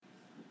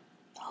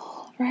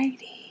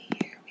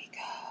Alrighty, here we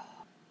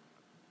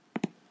go.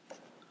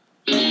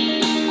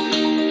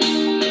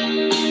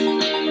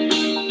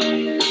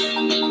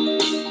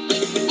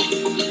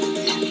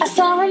 I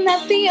saw him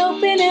at the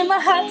open and my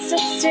heart stood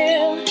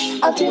still.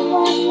 I'll do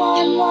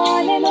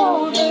 1-1-1 and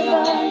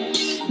overrun.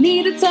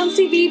 Needed some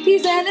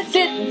CVPs and it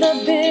fit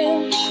the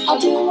bill. I'll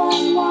do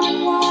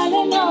 1-1-1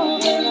 and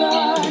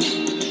overrun.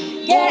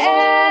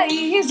 Yeah,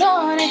 he's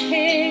on a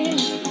hill.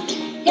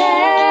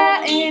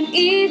 Yeah, an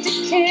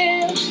easy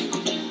kill.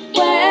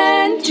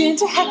 Went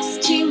into Hex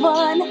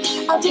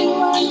G1. I'll do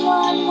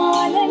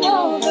 1-1-1 and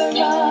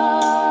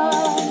overrun.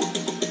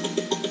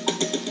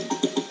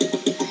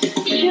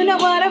 Knew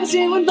not what I was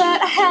doing,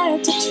 but I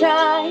had to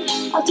try.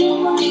 I'll do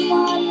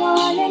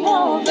 1-1-1 and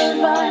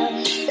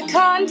overrun. The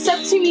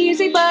concept seemed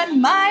easy, but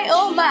my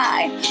oh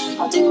my.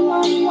 I'll do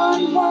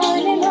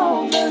 1-1-1 and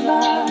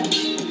overrun.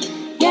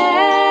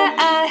 Yeah,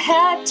 I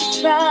had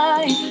to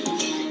try.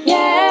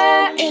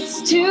 Yeah,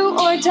 it's do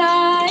or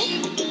die.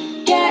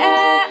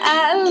 Yeah,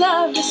 I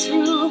love this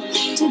rule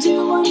to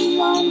do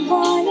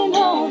 1-1-1 and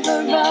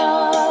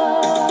overrun.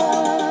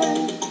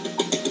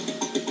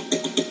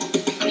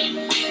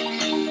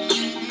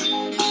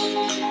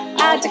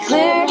 I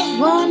declared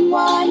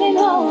 1-1 and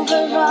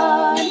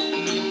overrun.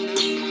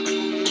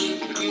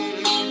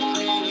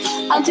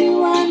 I'll do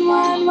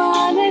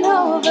 1-1-1 and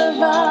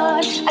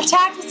overrun.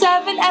 Attacked with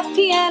 7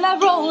 FP and I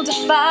rolled a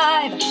 5.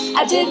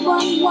 I did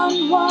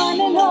 1-1-1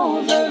 and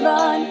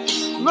overrun.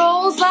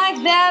 Rolls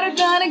like that are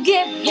gonna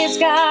get his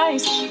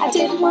guys. I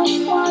did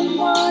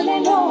 1-1-1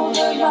 and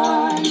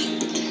overrun.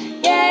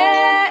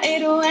 Yeah,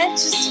 it went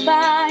just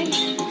fine.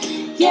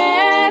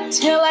 Yeah,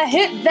 till I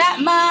hit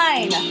that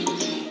mine.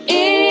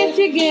 If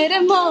you get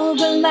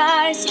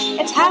immobilized,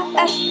 it's half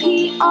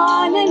FP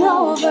on and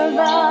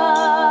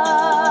overrun.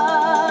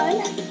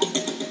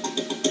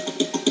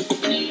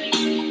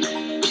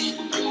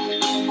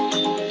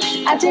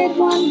 I did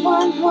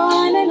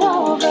 1-1-1 and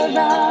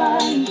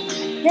overrun.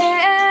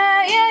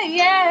 Yeah, yeah,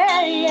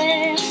 yeah,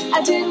 yeah.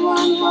 I did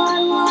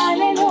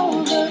 1-1-1 and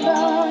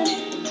overrun.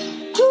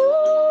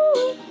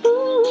 Ooh,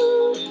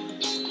 ooh.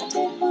 I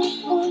did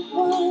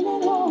 1-1-1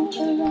 and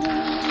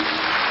overrun.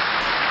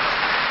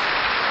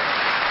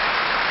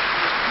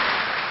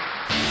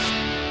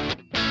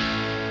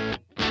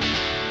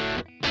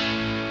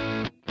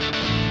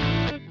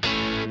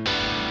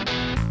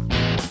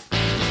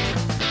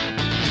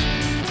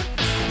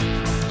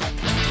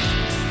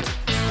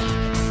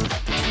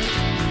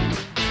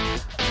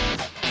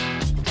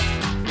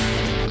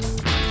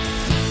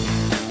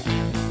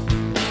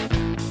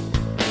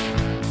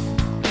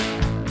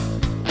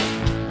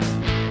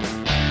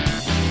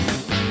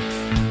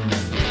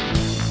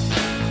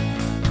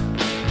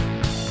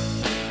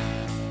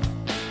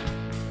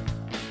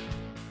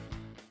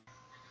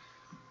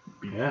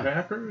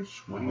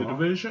 Packers win the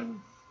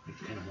division. I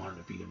kind of wanted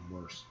to beat them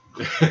worse.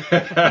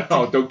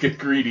 Oh, don't get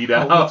greedy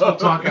now. We're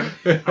talking.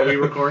 Are we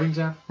recording,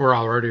 Jeff? We're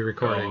already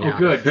recording. Oh,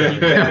 good. Keep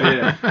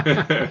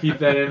that in. Keep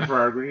that in for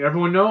our.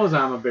 Everyone knows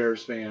I'm a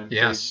Bears fan.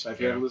 Yes. I've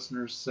had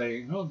listeners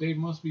say, "Oh, Dave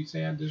must be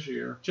sad this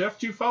year." Jeff,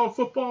 do you follow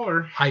football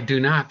or? I do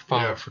not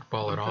follow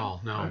football at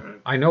all. No, All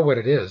right. I know what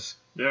it is.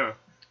 Yeah.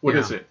 What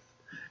is it?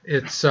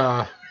 It's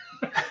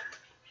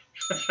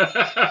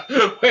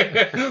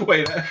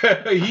wait,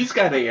 he's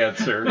got to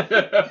answer.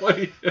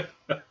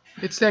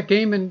 it's that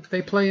game and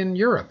they play in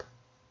Europe,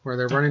 where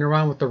they're running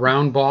around with the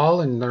round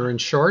ball and they're in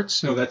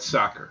shorts. No, that's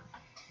soccer.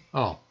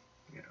 Oh,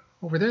 Yeah.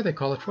 Over there they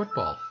call it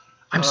football.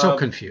 I'm so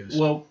confused.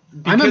 Well,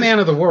 I'm a man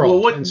of the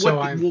world,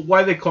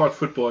 why they call it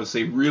football is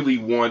they really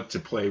want to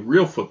play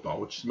real football,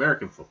 which is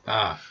American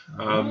football.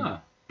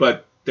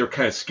 But they're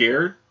kind of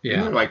scared.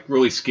 Yeah. They're like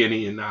really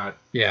skinny and not.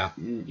 Yeah.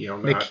 Not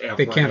They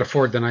athletic. can't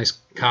afford the nice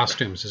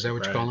costumes. Is that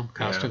what you call them?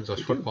 Yeah. Costumes,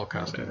 those football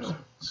costumes. Yeah.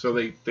 So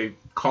they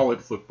call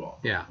it football.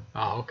 Yeah.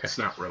 Oh, okay. It's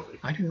not really.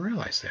 I didn't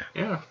realize that.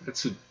 Yeah,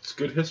 it's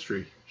good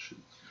history.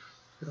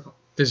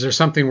 Is there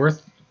something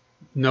worth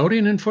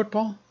noting in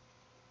football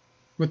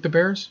with the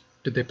Bears?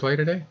 Did they play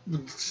today?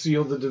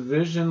 Sealed the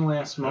division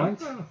last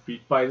month.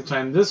 By the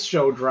time this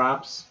show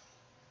drops,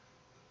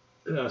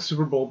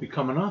 Super Bowl will be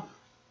coming up.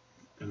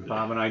 And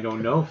Bob and I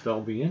don't know if they'll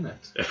be in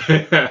it.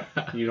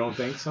 You don't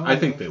think so? I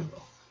think they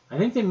will. I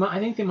think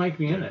they might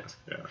be in it.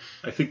 Yeah,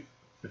 I think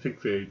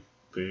they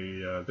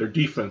their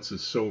defense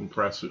is so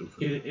impressive.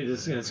 It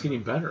is, and it's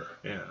getting better.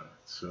 Yeah.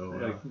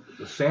 So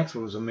The sacks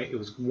was amazing. It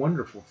was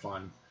wonderful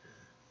fun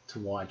to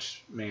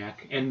watch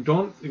Mac. And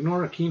don't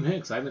ignore Akeem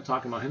Hicks. I've been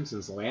talking about him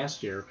since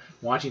last year.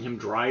 Watching him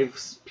drive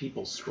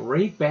people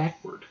straight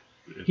backward.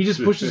 He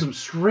just pushes them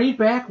straight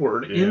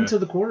backward into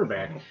the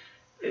quarterback.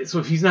 So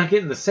if he's not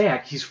getting the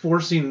sack, he's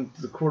forcing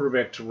the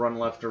quarterback to run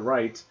left or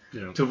right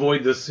to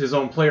avoid his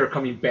own player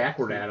coming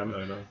backward at him.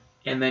 I know.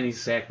 And then he's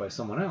sacked by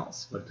someone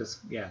else. But just,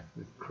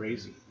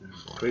 crazy.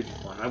 Crazy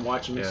fun. I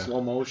watch him in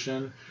slow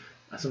motion.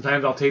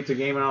 Sometimes I'll tape the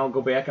game and I'll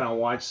go back and I'll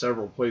watch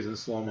several plays in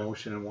slow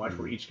motion and watch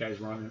where each guy's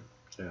running.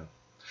 Yeah.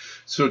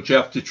 So,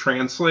 Jeff, to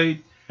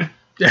translate, the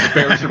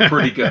Bears are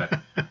pretty good.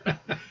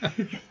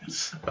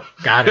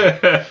 Got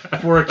it.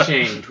 For a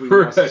change,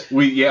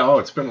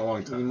 it's been a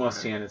long time. We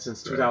must hand it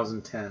since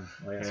 2010,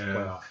 last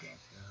playoff game.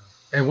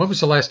 And what was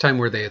the last time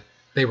where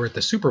they were at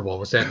the Super Bowl?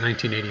 Was that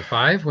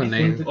 1985 when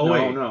they?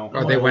 No.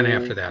 Or they went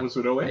after that? Was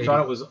it 08? I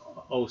thought it was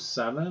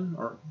 07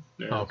 or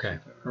okay.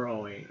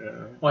 Or 08.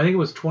 Well, I think it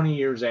was 20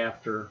 years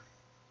after.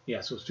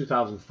 Yes, it was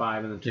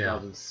 2005 and then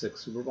 2006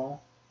 Super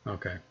Bowl.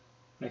 Okay.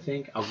 I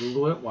think I'll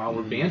Google it while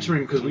we're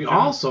bantering because we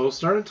also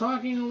started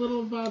talking a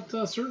little about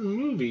a certain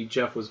movie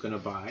Jeff was going to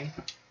buy.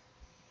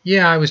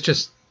 Yeah,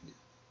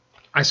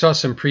 I saw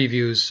some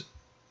previews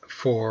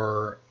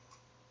for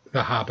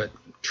the Hobbit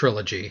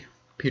trilogy,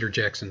 Peter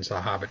Jackson's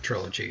The Hobbit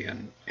trilogy,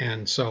 and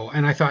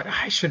I thought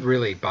I should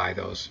really buy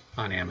those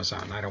on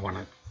Amazon. I don't want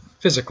to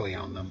physically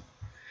own them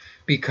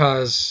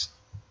because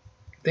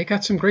they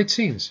got some great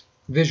scenes,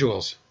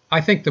 visuals.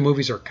 I think the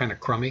movies are kind of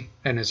crummy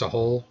and as a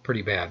whole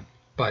pretty bad,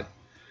 but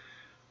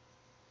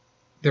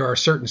there are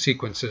certain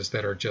sequences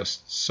that are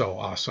just so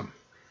awesome.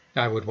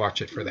 I would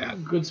watch it for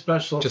that. Good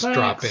special effects. Just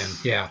drop in,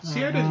 yeah.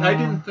 See, I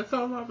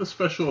thought a lot of the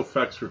special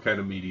effects were kind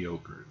of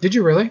mediocre. Did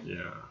you really?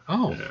 Yeah.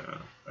 Oh. Yeah.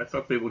 I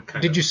thought they would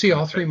kind of... Did you see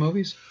all three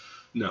movies?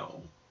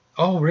 No.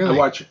 Oh, really? I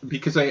watched,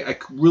 because I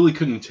really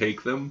couldn't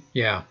take them.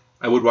 Yeah.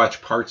 I would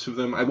watch parts of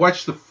them. I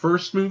watched the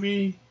first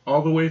movie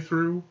all the way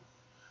through.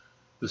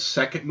 The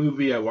second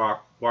movie, I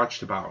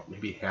watched about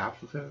maybe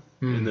half of it.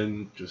 And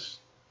then just...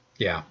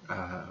 Yeah.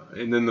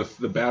 And then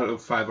the Battle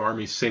of Five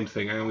Armies, same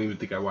thing. I don't even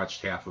think I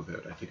watched half of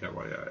it. I think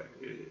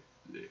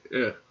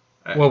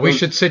we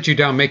should sit you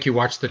down, make you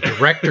watch the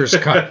director's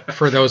cut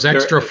for those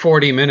extra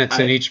 40 minutes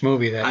in each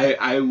movie that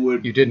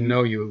you didn't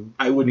know you.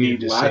 I would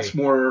need lots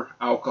more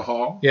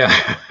alcohol. Yeah.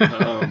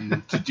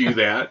 To do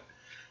that.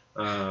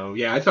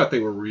 I thought they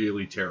were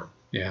really terrible.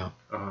 Yeah.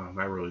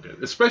 I really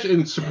did, especially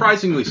and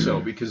surprisingly so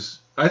because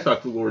I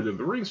thought the Lord of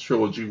the Rings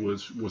trilogy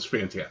was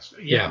fantastic.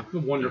 Yeah,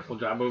 wonderful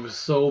job. I was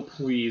so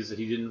pleased that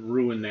he didn't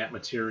ruin that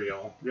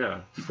material.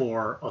 Yeah.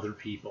 For other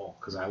people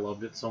because I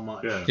loved it so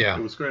much. Yeah,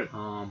 it was great.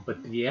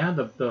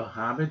 The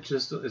Hobbit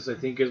just as I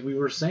think as we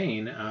were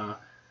saying,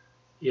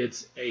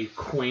 it's a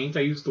quaint.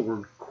 I used the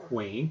word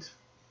quaint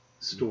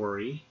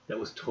story that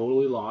was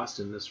totally lost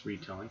in this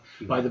retelling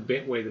by the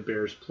way the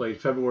Bears played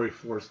February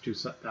 4th,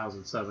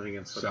 2007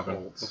 against the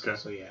Colts. Okay.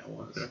 So it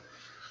was. Okay.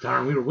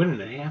 Darn, we were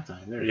winning at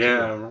halftime there.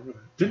 Yeah, I remember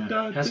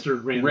that. Hester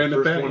ran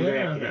the first one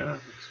back. Yeah.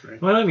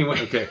 Well, anyway.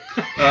 Okay.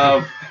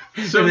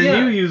 So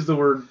then you used the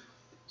word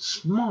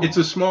small.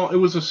 It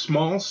was a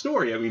small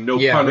story. I mean, no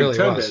it pun really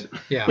intended.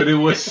 Was. Yeah. But it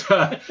was,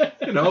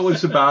 it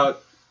was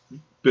about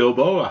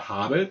Bilbo, a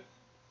hobbit,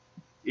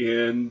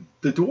 and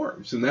the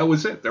dwarves, and that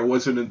was it. There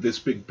wasn't this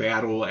big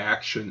battle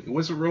action. It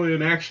wasn't really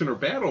an action or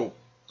battle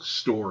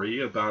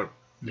story about.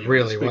 It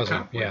really wasn't.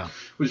 Conflict. Yeah.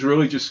 It was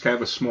really just kind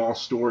of a small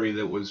story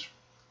that was.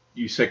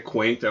 You said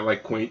quaint. I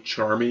like quaint,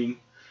 charming.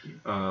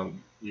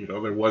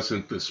 There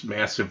wasn't this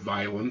massive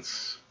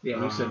violence.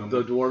 Yeah, you said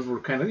the dwarves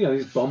were kind of,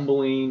 he's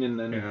bumbling, and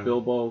then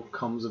Bilbo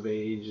comes of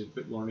age,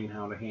 learning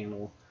how to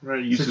handle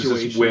uses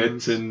his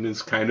wit and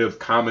his kind of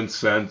common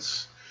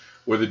sense,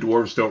 where the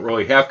dwarves don't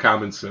really have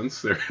common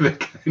sense. They're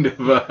kind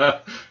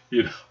of,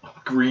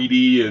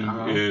 greedy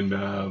and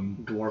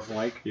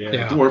dwarf-like.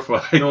 Yeah,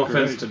 dwarf-like. No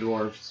offense to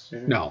dwarves. Yeah.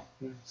 No,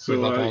 we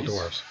love all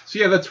dwarves.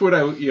 So that's what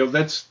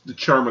that's the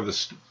charm of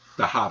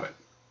the Hobbit.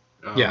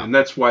 And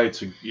that's why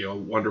it's a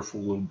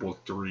wonderful little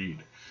book to read.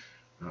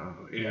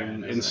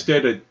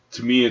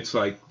 To me, it's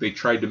like they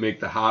tried to make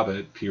The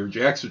Hobbit, Peter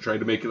Jackson tried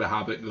to make The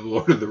Hobbit into The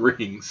Lord of the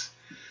Rings,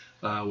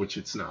 which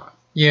it's not.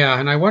 Yeah,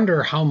 and I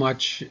wonder how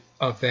much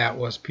of that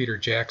was Peter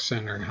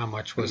Jackson and how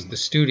much was the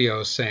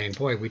studio saying,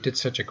 boy, we did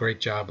such a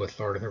great job with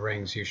Lord of the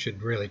Rings, you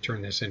should really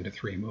turn this into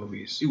 3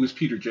 movies. It was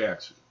Peter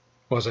Jackson.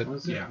 Was it?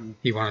 Yeah.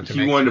 He wanted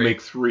to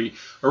make 3.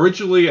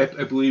 Originally, I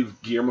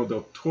believe Guillermo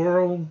del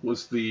Toro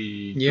was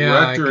the director.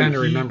 Yeah, I kind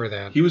of remember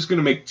that. He was going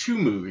to make 2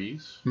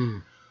 movies,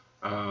 and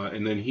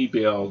then he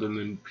bailed, and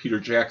then Peter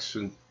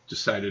Jackson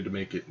decided to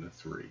make it into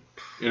 3.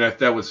 And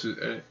that was...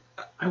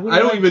 I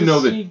don't even know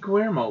that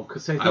Guillermo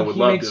because I think he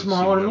makes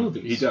smaller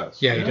movies. He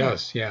does. Yeah, he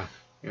does. Yeah.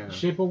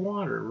 Shape of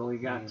Water really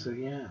got to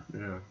Yeah.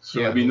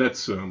 So I mean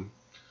that's that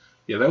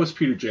was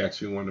Peter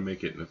Jackson who wanted to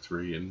make it into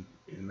 3, and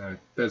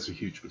that's a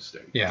huge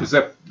mistake. Yeah. Because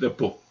that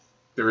book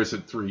there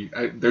isn't 3.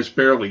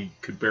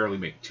 Could barely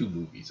make 2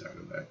 movies out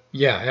of that.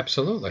 Yeah,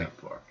 absolutely.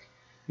 That book.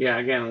 Yeah.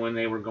 Again, when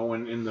they were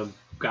going in the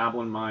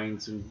goblin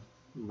mines and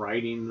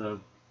riding the.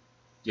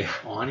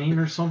 Awning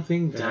or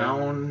something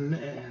down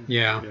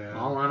and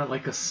all on it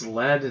like a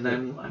sled, and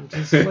I'm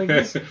just like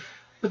this.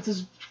 But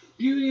this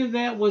beauty of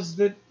that was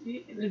that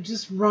they're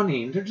just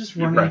running. They're just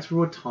running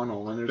through a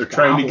tunnel, and they're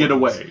trying to get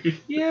away.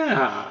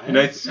 Yeah, and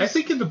I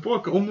think in the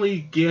book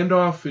only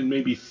Gandalf and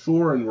maybe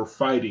Thorin were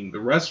fighting. The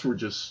rest were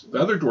just the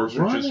other dwarves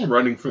were just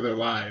running for their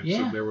lives.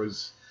 Yeah. So there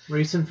was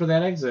racing for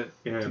that exit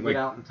to get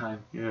out in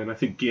time. Yeah, and I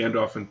think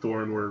Gandalf and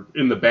Thorin were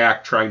in the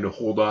back trying to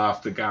hold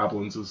off the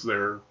goblins as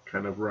they're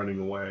kind of running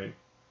away.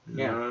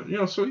 Yeah. They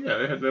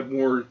had that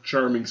more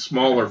charming,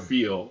 smaller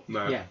feel.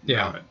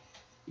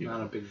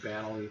 Not a big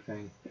battle-y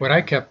thing. What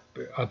I kept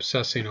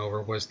obsessing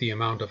over was the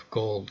amount of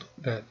gold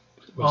that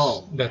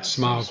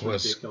Smaug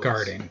was ridiculous.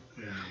 guarding.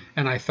 Yeah.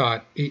 And I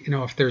thought,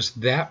 if there's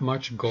that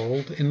much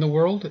gold in the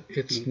world,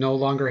 it no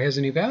longer has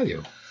any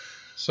value.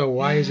 So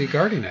why is he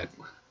guarding it?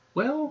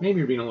 Well, Maybe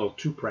you're being a little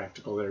too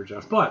practical there,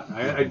 Jeff. But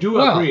I do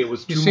Well, agree it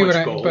was you too see much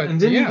what gold. but and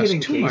didn't yeah, he get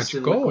it's too encased much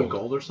in gold. liquid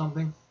gold or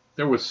something?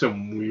 there was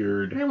some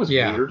weird. That was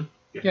Yeah. weird.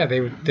 Yeah,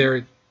 there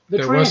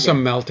dragon. was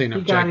some melting He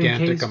of got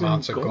gigantic encased in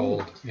amounts of gold.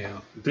 gold. Yeah,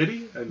 Did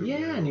he? I didn't Yeah,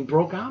 know. and he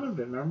broke out of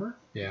it, remember?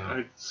 yeah.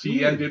 I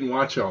didn't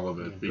watch all of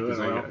it because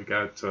Well. I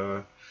got.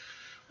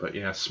 But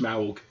yeah,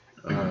 Smaug.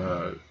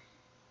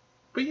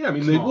 But yeah, I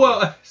mean,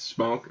 Smaug.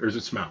 Smaug, or is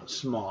it Smaug?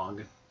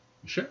 Smog.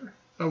 Sure,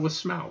 that was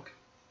Smaug.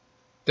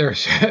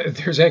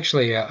 There's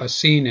actually a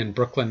scene in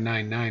Brooklyn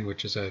Nine-Nine,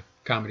 which is a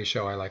comedy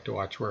show I like to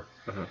watch, where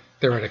Uh-huh.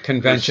 they're at a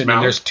convention Smaug?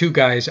 and there's two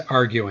guys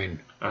arguing,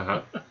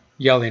 Uh-huh.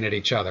 yelling at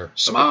each other.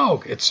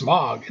 Smaug! It's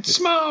Smaug! It's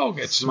Smaug!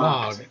 It's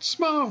Smaug! It's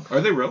Smaug! Are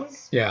they really?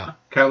 Yeah,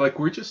 Kind of like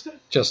we just did?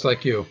 just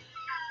like you.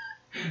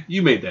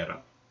 You made that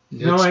up.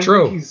 No, It's I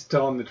true. think he's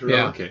telling the truth.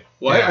 Yeah. Okay.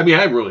 Well, Yeah. I mean,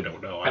 I really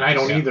don't know. And I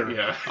don't just- either.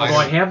 Yeah. Although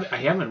I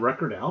have a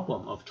record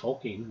album of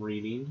Tolkien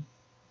reading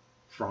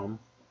from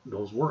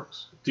those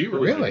works. Do you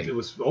Really? It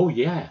was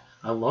yeah,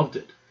 I loved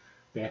it.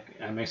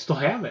 And I still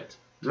have it.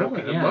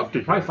 Really? I'd yeah, love you to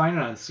could probably hear find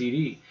it on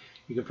CD.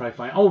 You could probably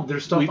find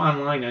there's stuff We-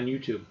 online on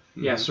YouTube.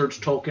 Yeah, Mhm.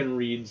 search Tolkien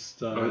reads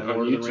the On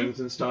Lord of YouTube? the Rings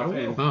and stuff, Oh.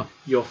 and Huh.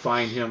 you'll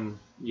find him.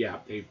 Yeah,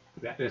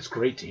 it's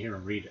great to hear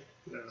him read it.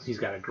 Yeah. He's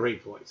got a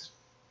great voice.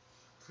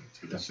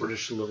 That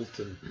British lilt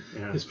and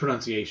Yeah. his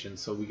pronunciation,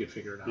 so we could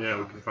figure it out. Yeah,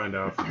 we can find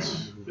out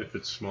if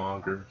it's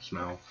Smaug or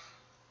Smaug.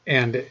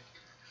 And But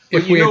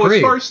if you we know, agree,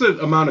 as far as the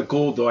amount of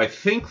gold, though, I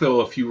think,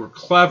 though, if you were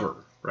clever,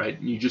 right,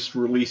 and you just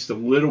released a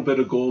little bit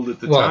of gold at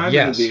the Well, time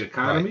yes, in the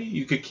economy,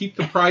 you could keep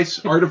the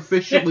price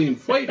artificially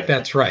inflated.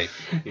 that's right.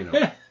 You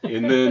know,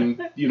 and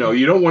then you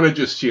don't want to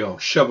just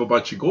shove a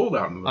bunch of gold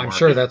out into the I'm market.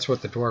 sure that's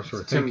what the dwarves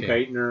were Tim thinking.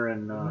 Geithner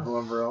and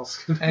whoever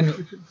else.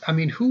 And I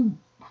mean, who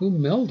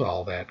milled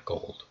all that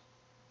gold?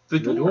 the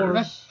the dwarves.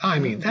 dwarves. I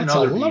mean, And that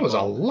other was a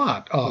people.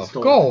 lot He of stole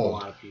from a gold.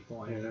 lot of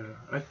people. Yeah,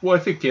 I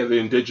think the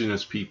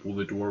indigenous people,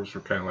 the dwarves,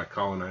 were kind of like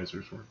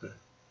colonizers, weren't they?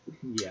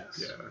 Yes.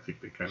 Yeah, I think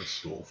they kind of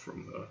stole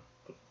from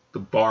the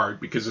bard,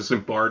 because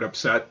isn't Bard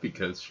upset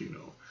because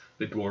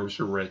the dwarves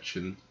are rich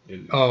and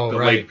Oh, the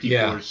right, lake people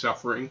yeah. are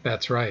suffering.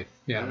 That's right.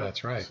 Yeah,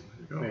 that's right. So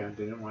there you go. Yeah,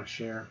 they didn't want to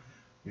share.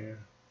 Yeah.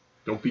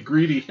 Don't be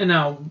greedy. And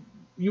now,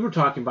 you were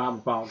talking, Bob,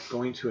 about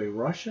going to a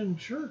Russian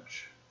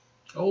church.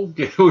 Oh,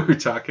 yeah, we were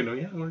talking. Oh,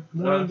 yeah,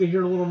 Wanted to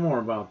hear a little more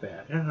about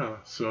that. yeah.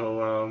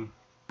 So,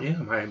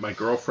 my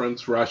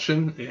girlfriend's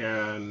Russian,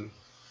 and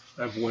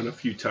I've went a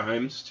few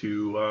times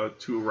to a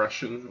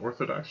Russian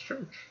Orthodox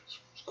church. It's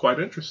quite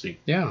interesting.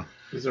 Yeah.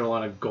 Is there a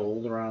lot of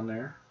gold around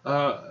there?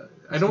 I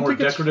It's don't more think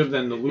decorative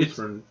than the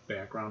Lutheran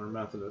background or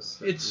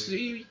Methodist. it's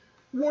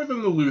more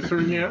than the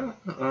Lutheran, yeah.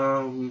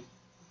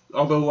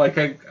 Although, like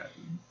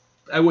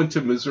I went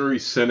to Missouri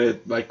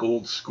Synod, like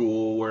old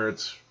school, where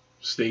it's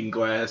stained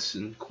glass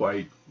and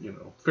quite,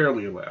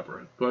 fairly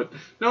elaborate. But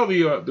no,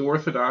 the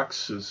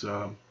Orthodox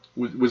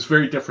was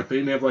very different. They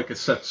didn't have like a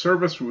set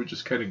service. We would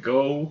just kind of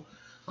go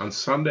on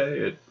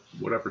Sunday at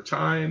whatever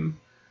time,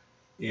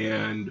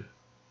 and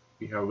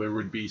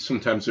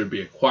sometimes there'd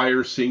be a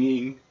choir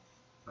singing,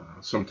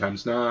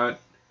 sometimes not,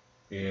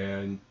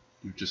 and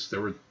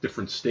there were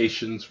different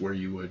stations where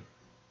you would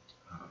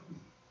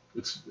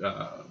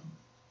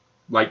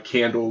light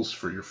candles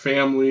for your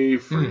family,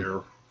 for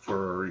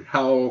your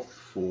health,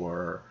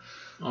 for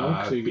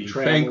so you could being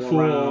travel thankful.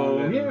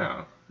 around and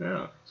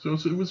Yeah. So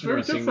it was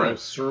very sing different. a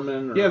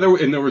sermon. Or, Yeah,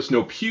 there was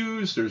no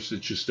pews. There's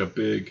just a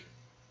big,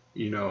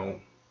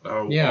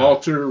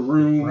 altar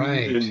room,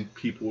 Right. and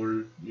people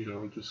were,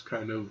 just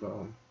kind of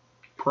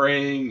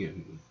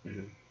praying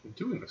and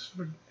doing this.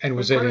 And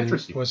was quite it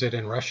interesting.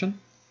 in Russian?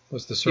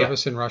 Was the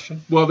service in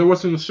Russian? Well, there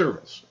wasn't a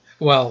service.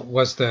 Well,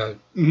 was the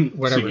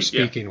whatever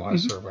Singing, yeah. speaking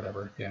was or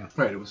whatever? Yeah.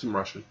 Right, it was in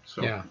Russian.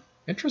 So Yeah.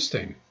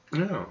 Interesting.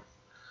 yeah,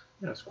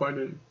 it's quite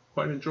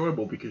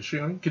enjoyable because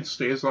you can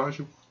stay as long as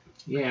you.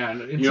 Yeah,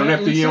 and You don't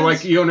have to,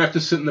 you don't have to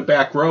sit in the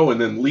back row and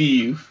then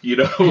leave.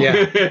 Yeah,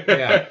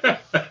 yeah.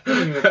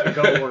 You have to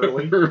go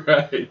early.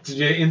 Right. Did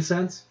you get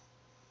incense?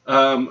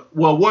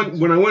 Well,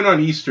 when I went on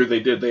Easter, they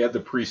had the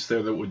priest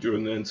there that were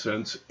doing the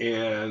incense,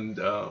 and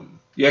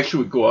you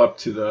actually would go up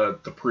to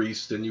the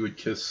priest and you would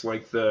kiss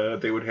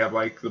they would have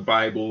like the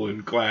Bible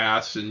in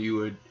glass, and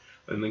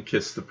then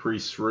kiss the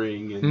priest's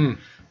ring, and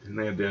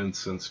they had the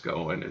incense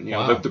going, and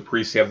Wow. the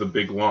priests have the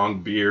big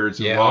long beards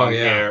and Yeah, long oh,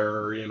 yeah.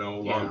 hair,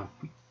 long.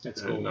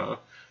 That's And, cool.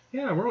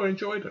 yeah, I really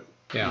enjoyed it.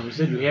 Yeah. You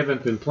said you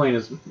haven't been playing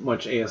as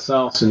much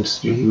ASL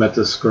since you met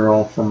this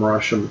girl from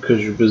Russia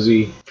because you're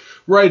busy.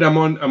 Right, I'm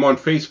on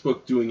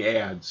Facebook doing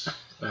ads.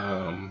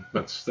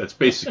 That's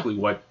basically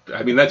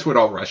that's what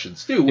all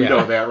Russians do. We Yeah.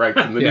 know that right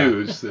from the Yeah.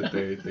 news, that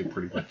they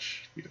pretty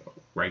much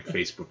write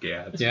Facebook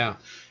ads. Yeah.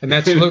 And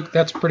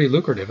that's pretty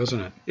lucrative, isn't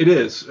it? It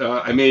is.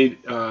 I made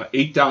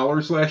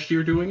 $8 last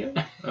year doing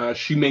it.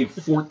 She made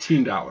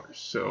 $14.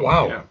 So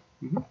Wow. yeah.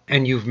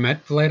 And you've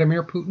met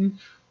Vladimir Putin?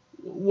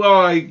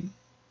 Well, I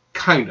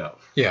kind of.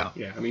 Yeah.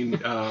 Yeah, I mean,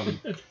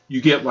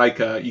 you get like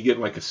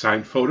a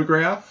signed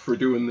photograph for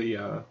doing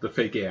the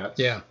fake ads.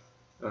 Yeah.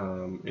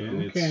 And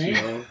it's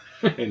Okay.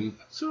 and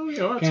so it's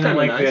Kind kind of of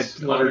like nice.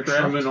 that letter autographed.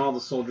 Truman, all the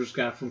soldiers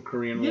got from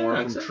Korean War,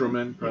 from exactly.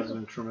 Truman,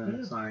 President Truman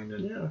Yeah. signed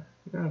it.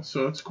 Yeah.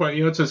 So it's quite,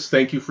 it says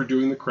thank you for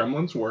doing the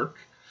Kremlin's work.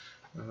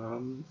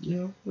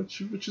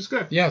 Which is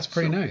good. Yeah, it's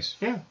pretty nice.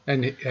 Yeah.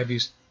 And have you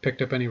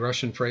picked up any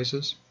Russian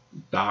phrases?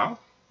 Da.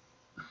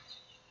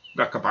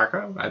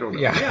 Baka. I don't know.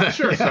 Yeah.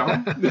 Sure.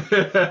 Some.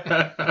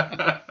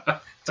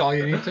 That's all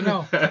you need to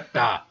know.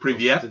 Da.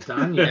 Privyet.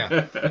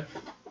 Yeah.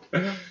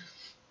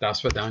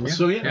 Das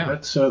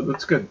Vidanya. So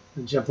that's good.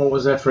 And Jeff, what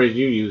was that phrase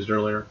you used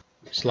earlier?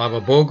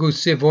 Slava Bogu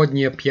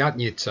сегодня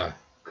пятница.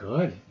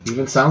 Good.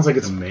 Even sounds like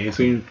it's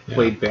amazing. being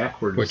played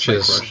backwards. Which like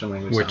is Russian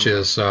language which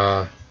sounds.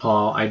 is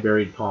Paul. I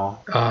buried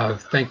Paul.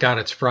 thank God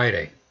it's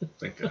Friday.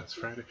 Thank God it's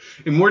Friday.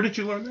 And where did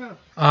you learn that?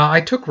 I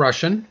took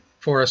Russian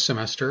for a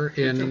semester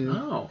in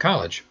Oh.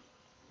 college.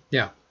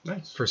 Yeah.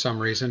 Nice. For some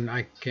reason,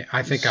 I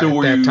think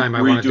So at that time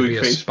I wanted to be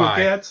a Facebook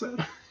spy. ads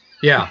then?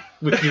 Yeah.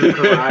 With your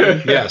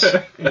karate. Yes.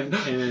 And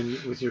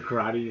with your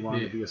karate, you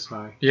wanted to be a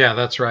spy. Yeah,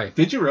 that's right.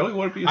 Did you really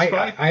want to be a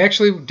spy? I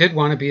actually did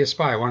want to be a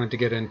spy. I wanted to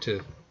get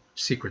into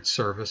Secret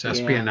Service,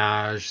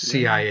 espionage,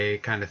 CIA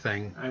kind of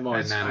thing. I've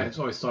always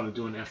thought of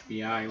doing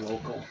FBI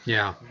local.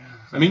 Yeah.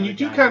 I mean, you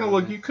do kind of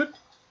look. You could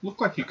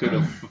look like you could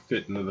have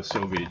fit into the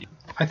Soviet Union.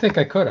 I think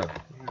I could have.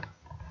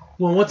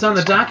 Well, what's on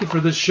the docket for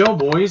this show,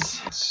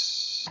 boys?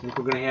 I think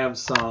we're going to have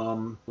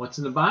some What's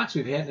in the Box.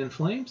 We've had in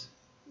Flames.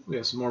 We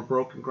have some more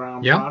Broken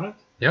Ground product.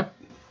 Yep.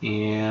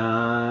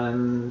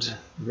 And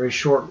very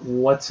short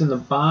What's in the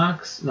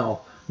Box.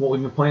 No, what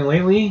we've been playing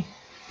lately.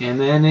 And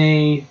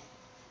then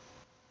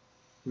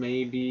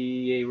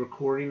maybe a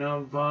recording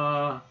of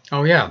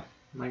Oh yeah.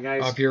 my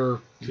guys Of the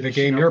finishing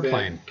game up you're that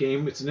playing.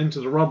 Game. It's an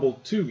Into the Rubble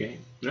 2 game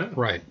Yeah.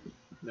 Right.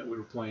 that we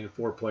were playing, a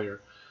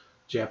 4-player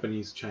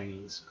Japanese,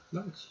 Chinese.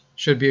 Nice.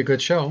 Should be a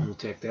good show. We'll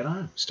take that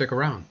on. Stick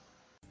around.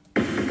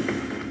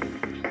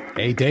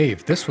 Hey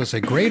Dave, this was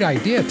a great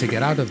idea to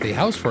get out of the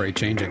house for a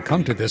change and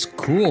come to this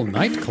cool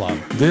nightclub.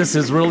 This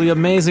is really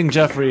amazing,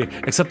 Jeffrey,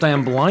 except I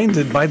am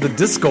blinded by the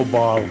disco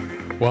ball.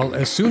 Well,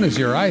 as soon as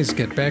your eyes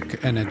get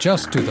back and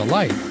adjust to the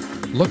light,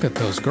 look at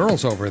those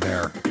girls over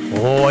there.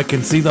 Oh, I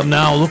can see them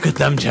now. Look at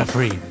them,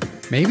 Jeffrey.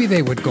 Maybe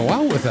they would go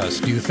out with us.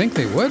 Do you think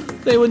they would?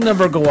 They would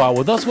never go out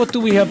with us. What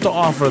do we have to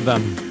offer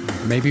them?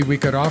 Maybe we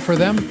could offer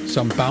them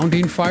some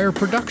Bounding Fire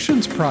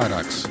Productions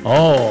products.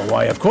 Oh,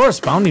 why, of course,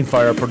 Bounding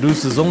Fire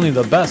produces only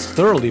the best,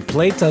 thoroughly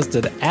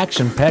play-tested,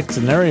 action-packed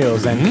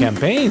scenarios and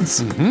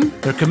campaigns.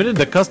 They're committed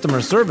to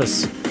customer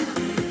service.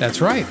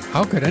 That's right.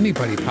 How could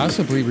anybody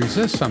possibly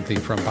resist something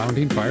from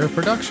Bounding Fire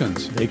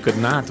Productions? They could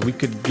not. We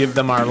could give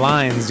them our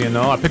lines,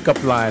 our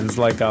pickup lines,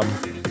 like,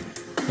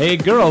 hey,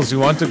 girls, you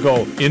want to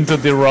go into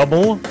the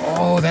rubble?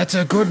 Oh, that's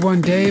a good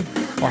one, Dave.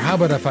 Or how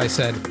about if I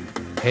said,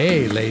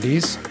 hey,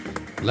 ladies,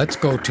 let's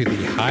go to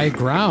the high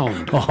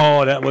ground.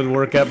 Oh, that would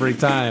work every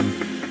time.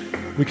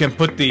 We can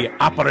put the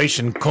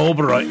Operation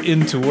Cobra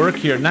into work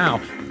here now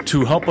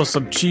to help us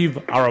achieve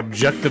our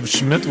objective,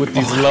 Schmidt, with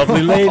these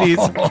lovely ladies.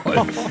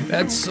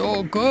 That's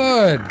so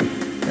good.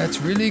 That's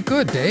really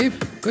good, Dave.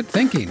 Good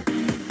thinking.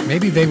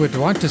 Maybe they would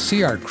want to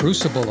see our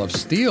Crucible of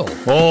Steel.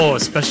 Oh,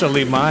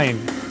 especially mine.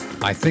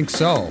 I think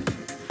so.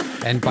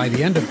 And by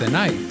the end of the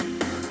night,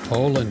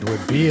 Poland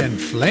would be in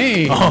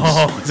flames.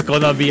 Oh, it's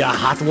going to be a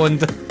hot one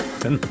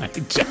tonight,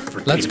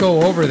 Jeffrey. Let's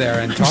go over there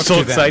and talk I'm so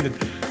to them.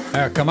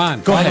 excited. Come on,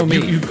 Go follow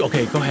ahead. me.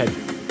 Okay, go ahead.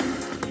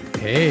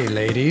 Hey,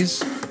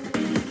 ladies.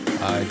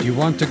 Do you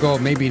want to go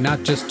maybe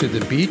not just to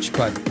the beach,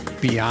 but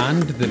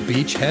beyond the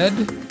beachhead?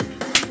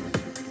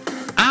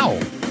 Ow!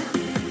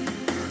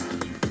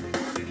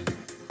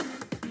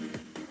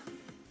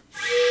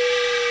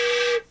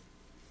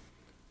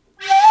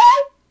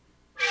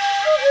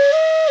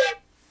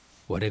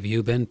 What have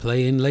you been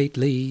playing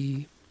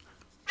lately?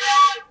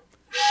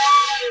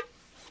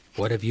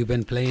 What have you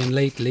been playing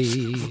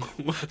lately?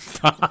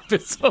 Bob,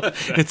 it's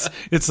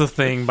a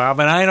thing, Bob,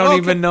 and I don't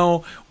even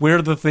know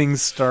where the thing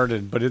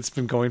started, but it's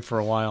been going for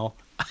a while.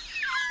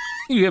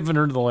 You haven't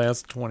heard the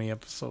last 20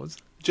 episodes.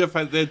 Jeff,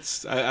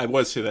 I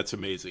would say that's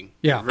amazing.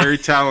 Yeah. Very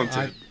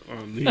talented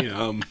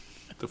on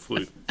the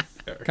flute.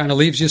 Kind of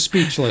leaves you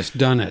speechless,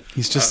 doesn't it?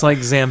 He's just like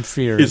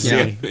Zamfir. Is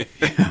isn't the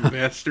he?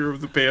 master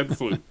of the pan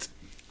flute.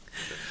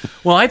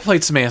 Well, I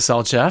played some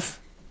ASL, Jeff.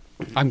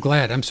 I'm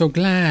glad. I'm so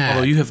glad.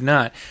 Although you have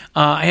not.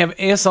 I have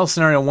ASL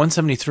Scenario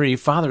 173,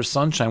 Father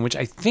Sunshine, which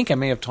I think I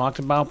may have talked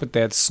about, but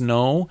that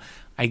snow,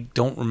 I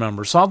don't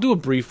remember. So I'll do a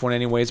brief one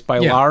anyway. It's by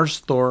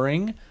Lars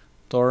Thoring.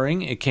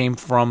 It came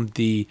from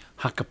the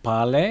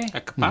Hakapale.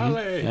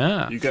 Hakapale.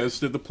 Yeah. You guys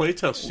did the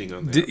playtesting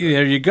on that.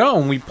 There you go.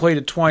 And we played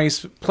it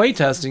twice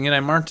playtesting, and I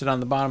marked it on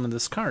the bottom of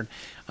this card.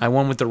 I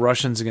won with the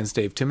Russians against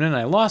Dave Timonen, and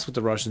I lost with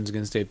the Russians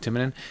against Dave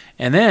Timonen.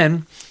 And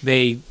then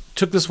they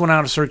took this one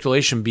out of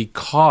circulation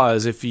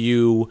because if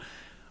you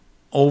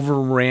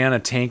overran a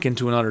tank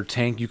into another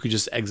tank, you could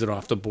just exit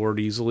off the board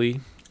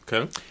easily.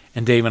 Okay.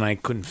 And Dave and I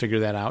couldn't figure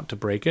that out to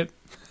break it.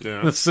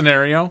 Yeah. The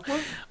scenario.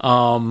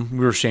 We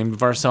were ashamed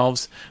of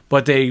ourselves.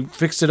 But they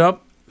fixed it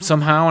up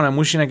somehow, and I'm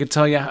wishing I could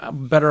tell you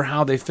better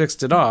how they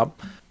fixed it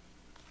up.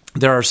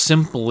 There are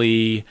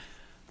simply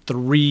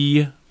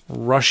 3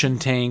 Russian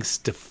tanks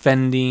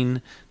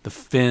defending. The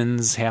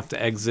Finns have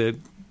to exit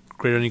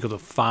greater than or equal to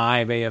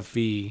 5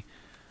 AFV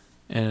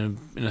in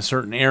a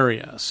certain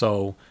area.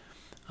 So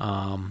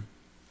the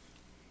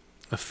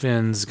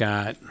Finns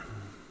got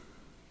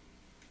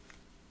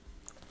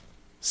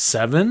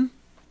 7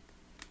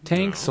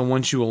 tanks. So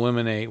once you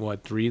eliminate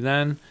 3,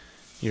 then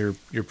you're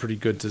pretty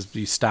good to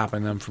be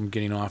stopping them from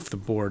getting off the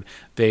board.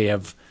 They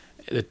have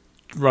the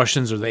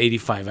Russians are the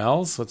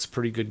 85Ls, so it's a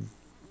pretty good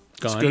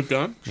gun. It's a good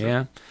gun. Sure.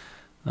 Yeah,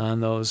 on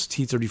those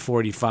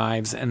T-34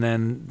 85s, and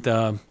then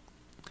the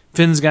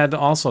Finns got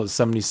also the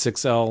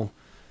 76L.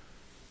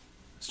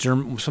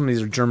 Some of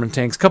these are German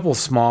tanks. A couple of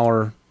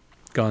smaller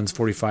guns,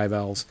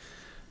 45Ls.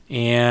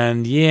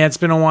 And yeah, it's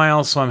been a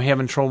while, so I'm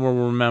having trouble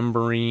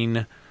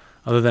remembering.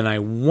 Other than I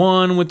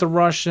won with the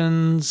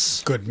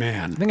Russians. Good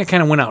man. I think I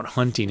kind of went out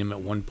hunting him at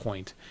one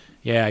point.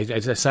 Yeah, I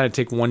decided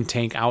to take one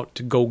tank out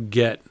to go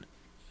get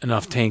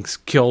enough tanks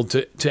killed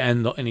to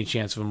end any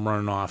chance of him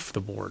running off the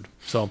board.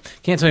 So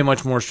can't tell you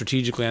much more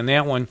strategically on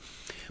that one.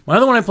 My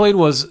other one I played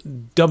was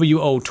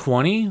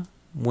WO20,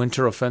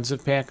 Winter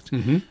Offensive Pact.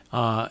 Mm-hmm.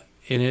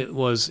 And it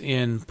was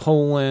in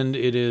Poland.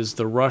 It is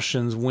the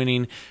Russians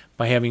winning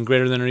by having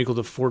greater than or equal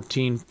to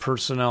 14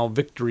 personnel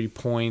victory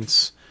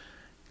points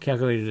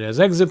calculated as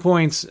exit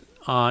points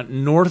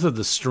north of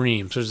the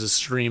stream. So there's a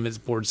stream. It's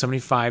board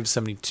 75,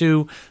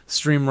 72. The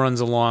stream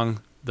runs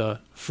along the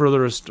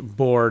furthest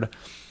board.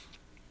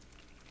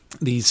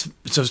 It's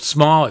so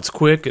small. It's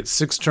quick. It's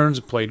 6 turns.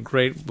 It played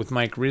great with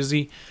Mike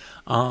Rizzi.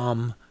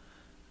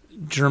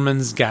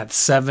 Germans got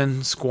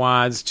 7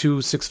 squads, 2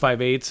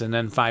 6.58s, and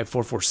then 5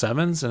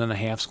 4.47s, and then a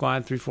half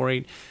squad,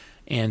 3.48,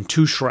 and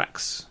 2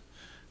 Shreks,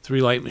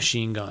 3 light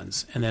machine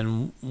guns, and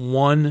then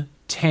 1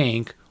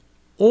 tank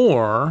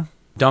or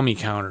dummy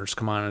counters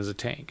come on as a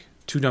tank.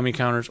 2 dummy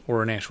counters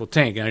or an actual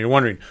tank. Now you're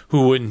wondering,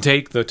 who wouldn't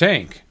take the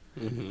tank?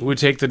 Mm-hmm. Who would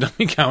take the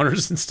dummy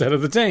counters instead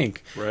of the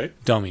tank? Right.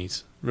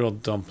 Dummies. Real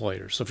dumb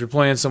players. So if you're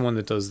playing someone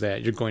that does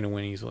that, you're going to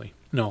win easily.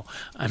 No.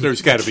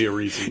 There's got to be a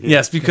reason.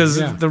 Yes, because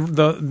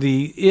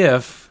the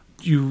if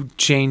you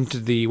change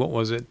the, what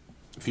was it?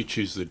 If you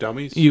choose the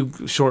dummies? You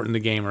shorten the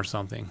game or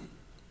something.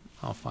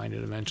 I'll find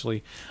it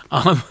eventually.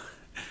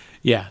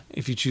 Yeah,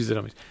 if you choose the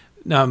dummies.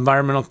 Now,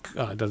 environmental,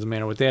 doesn't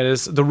matter what that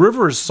is. The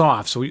river is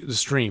soft, so the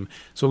stream.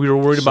 So we were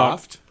worried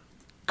soft?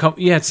 about...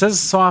 Yeah, it says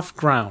soft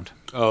ground.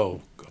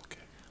 Oh, okay.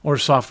 Or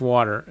soft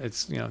water.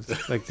 It's,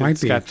 it's like Might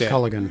it's be got that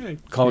Culligan.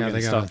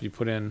 Culligan stuff you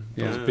put in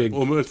those big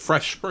with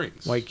fresh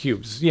springs. white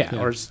cubes. Yeah.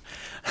 Or,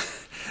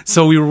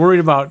 so we were worried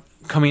about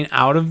coming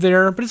out of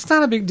there, but it's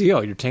not a big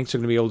deal. Your tanks are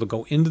going to be able to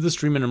go into the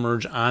stream and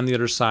emerge on the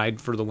other side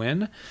for the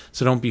win.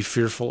 So don't be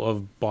fearful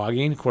of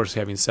bogging. Of course,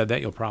 having said that,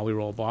 you'll probably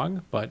roll a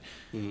bog, but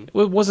it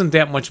wasn't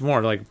that much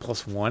more, like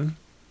 +1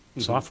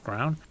 soft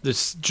ground.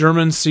 The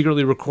Germans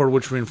secretly record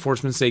which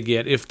reinforcements they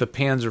get. If the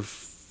Panzer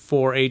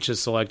 4H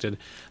is selected,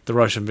 the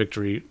Russian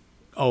victory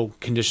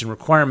condition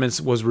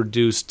requirements was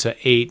reduced to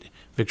 8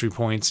 victory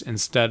points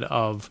instead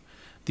of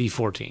the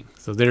 14.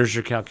 So there's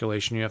your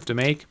calculation you have to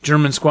make.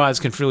 German squads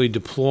can freely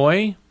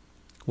deploy,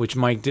 which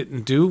Mike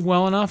didn't do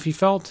well enough, he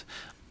felt.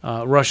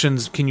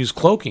 Russians can use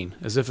cloaking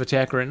as if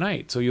attacker at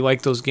night. So you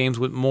like those games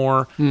with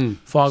more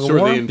fog of war?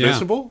 So are they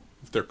invisible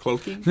if they're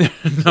cloaking? No,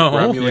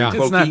 Romulan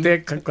it's not cloaking?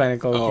 that kind of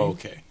cloaking. Oh,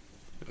 okay.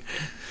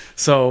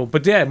 So,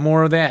 but yeah,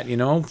 more of that,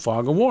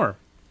 fog of war.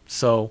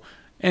 So,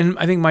 and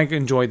I think Mike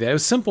enjoyed that. It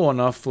was simple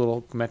enough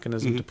little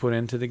mechanism to put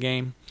into the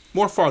game.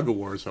 More fog of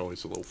war is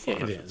always a little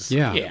fun. It is.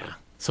 Yeah. Yeah.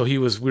 So we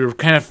were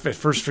kind of at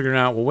first figuring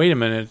out, well, wait a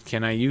minute,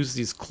 can I use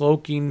these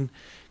cloaking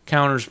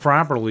counters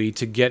properly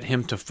to get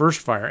him to first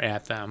fire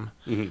at them,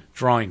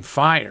 drawing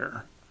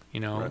fire?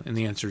 Right. And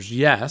the answer is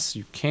yes,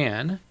 you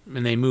can.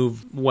 And they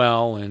move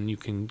well, and you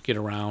can get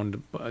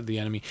around the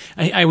enemy.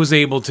 I was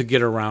able to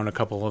get around a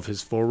couple of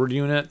his forward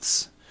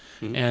units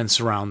and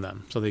surround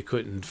them, so they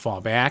couldn't fall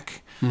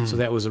back. So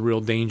that was a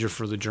real danger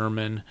for the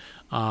German.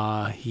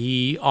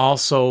 He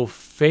also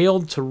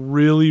failed to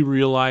really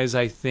realize,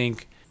 I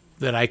think,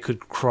 that I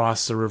could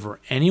cross the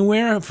river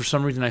anywhere. For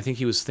some reason, I think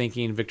he was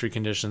thinking victory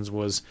conditions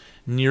was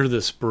near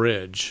this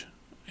bridge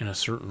in a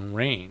certain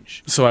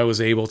range. So I was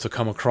able to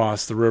come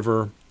across the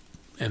river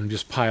and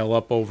just pile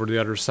up over to the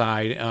other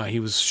side. He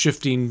was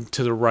shifting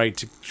to the right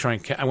to try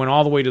and I went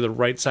all the way to the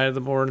right side of the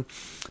board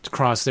to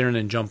cross there and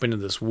then jump into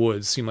this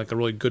woods. Seemed like a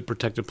really good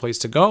protected place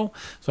to go.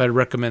 So I'd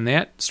recommend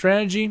that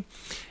strategy.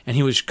 And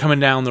he was coming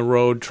down the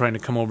road trying to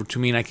come over to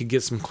me, and I could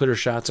get some clear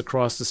shots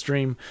across the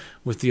stream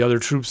with the other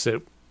troops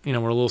that were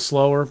a little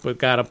slower, but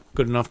got up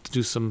good enough to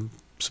do some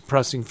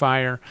suppressing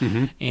fire,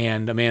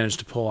 and I managed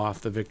to pull off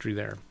the victory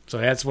there. So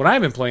that's what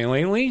I've been playing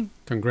lately.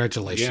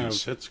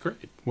 Congratulations. Yeah, that's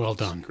great. Well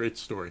done. Great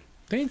story.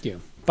 Thank you.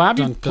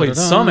 Bobby played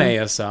some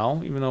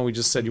ASL, even though we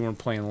just said you weren't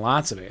playing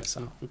lots of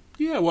ASL.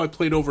 Yeah, well, I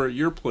played over at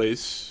your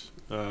place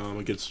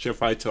against Jeff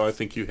Itel. I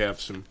think you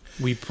have some.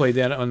 We played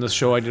that on the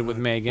show I did with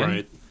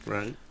Megan.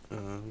 Right.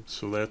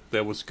 So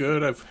that was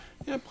good. I've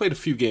played a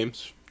few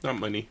games, not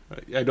many.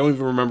 I don't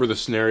even remember the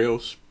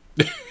scenarios.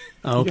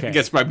 Okay. I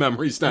guess my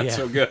memory's not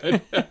so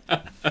good.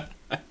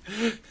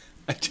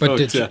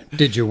 But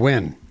did you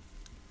win?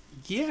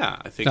 Yeah,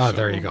 I think so. Oh,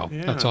 there you go.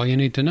 Yeah. That's all you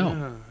need to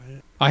know. Yeah.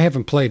 I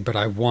haven't played, but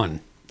I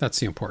won. That's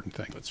the important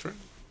thing. That's right.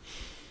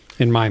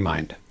 In my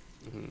mind.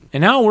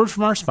 And now a word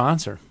from our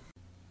sponsor.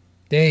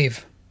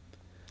 Dave,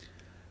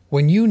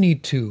 when you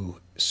need to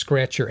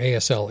scratch your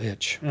ASL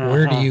itch,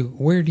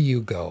 where do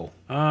you go?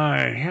 I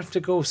have to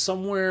go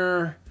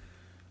somewhere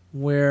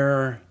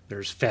where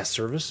there's fast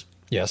service.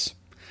 Yes.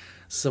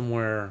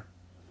 Somewhere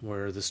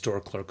where the store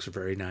clerks are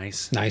very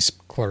nice. Nice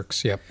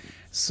clerks, yep.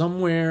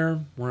 Somewhere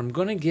where I'm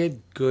going to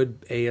get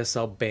good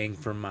ASL bang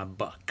for my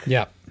buck.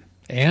 Yep.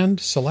 And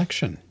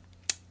selection.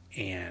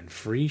 And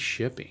free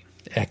shipping.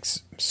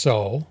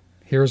 So,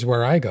 here's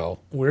where I go.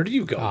 Where do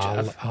you go,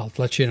 Jeff? I'll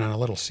let you in on a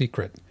little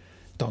secret.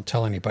 Don't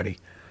tell anybody.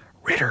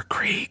 Ritter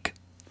Krieg.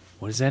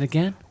 What is that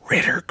again?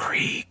 Ritter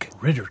Krieg.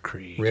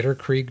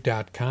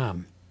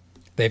 RitterKrieg.com.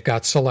 They've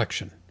got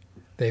selection.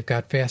 They've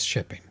got fast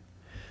shipping.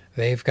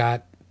 They've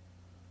got,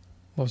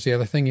 what was the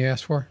other thing you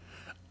asked for?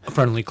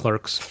 Friendly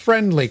clerks.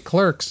 Friendly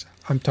clerks.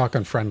 I'm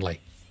talking friendly.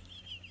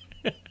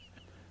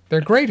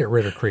 They're great at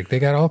Ritter Krieg. They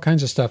got all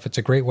kinds of stuff. It's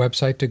a great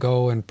website to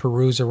go and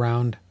peruse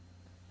around.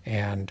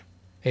 And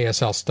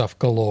ASL stuff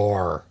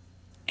galore.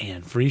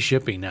 And free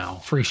shipping now.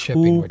 Free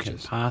shipping. Who can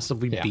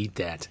possibly beat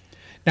that?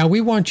 Now,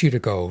 we want you to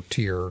go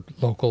to your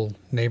local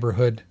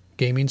neighborhood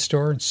gaming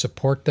store and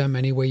support them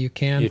any way you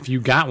can. If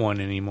you got one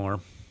anymore.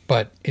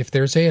 But if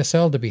there's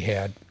ASL to be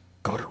had,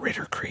 go to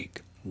Ritter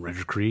Krieg.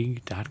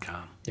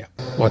 RitterKrieg.com. Yeah.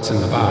 What's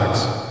in the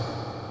box?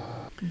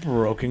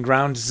 Broken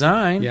Ground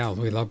Design. Yeah,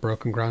 we love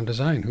Broken Ground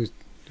Design,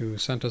 who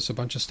sent us a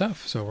bunch of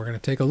stuff. So we're going to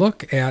take a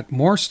look at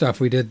more stuff.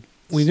 We did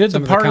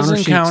the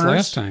partisan counters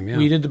last time. Yeah.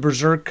 We did the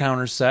Berserk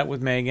counter set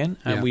with Megan,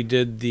 and Yeah. we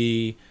did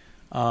the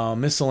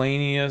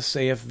miscellaneous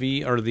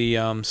AFV or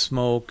the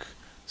smoke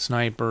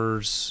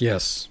snipers.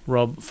 Yes.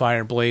 Rub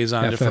fire blaze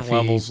on different FFE.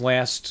 levels.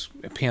 Last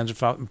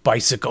Panzer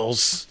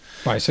bicycles.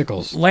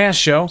 Last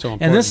show, So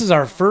important. and this is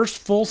our first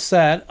full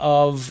set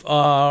of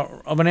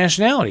a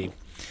nationality.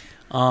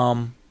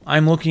 I'm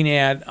looking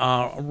at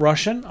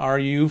Russian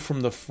RU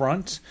from the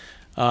front.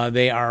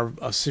 They are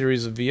a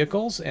series of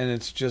vehicles, and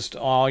it's just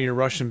all your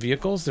Russian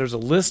vehicles. There's a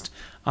list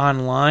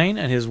online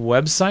at his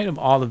website of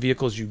all the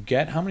vehicles you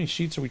get. How many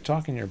sheets are we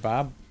talking here,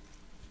 Bob?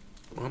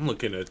 I'm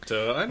looking at,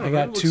 I don't know,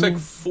 got it looks like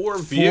four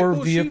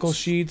vehicle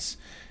sheets.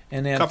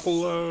 And A then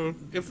couple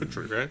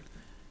infantry, right?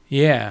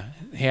 Yeah,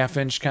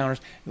 half-inch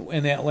counters.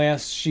 And that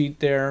last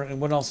sheet there,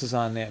 and what else is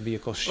on that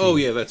vehicle sheet? Oh,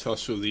 yeah, that's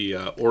also the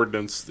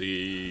ordnance,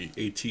 the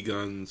AT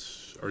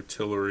guns,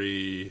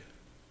 artillery,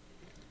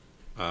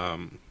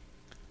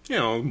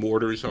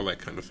 mortars, all that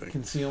kind of thing.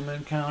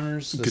 Concealment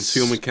counters.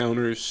 Concealment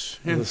counters.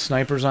 Yeah. The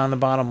snipers on the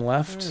bottom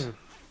left.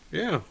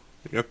 Yeah.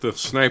 You got the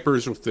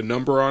snipers with the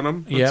number on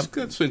them.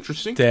 That's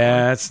interesting.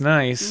 That's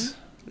nice.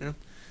 Yeah.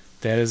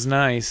 That is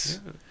nice.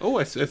 Yeah. Oh,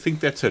 I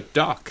think that's a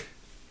duck.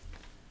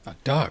 A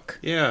duck?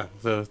 Yeah.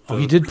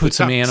 He did put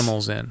some ducks.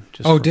 animals in.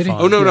 Oh, did he?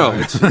 Oh, no. No,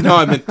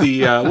 I meant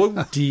the...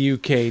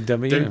 DUKW.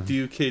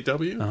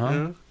 DUKW.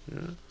 Uh-huh. Yeah.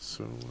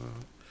 So,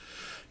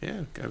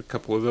 got a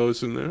couple of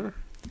those in there.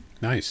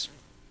 Nice.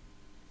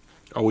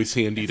 Always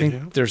handy to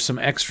have. There's some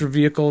extra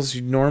vehicles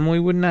you normally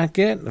would not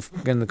get.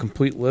 Again, the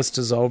complete list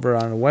is over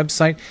on the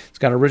website. It's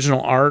got original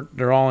art.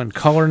 They're all in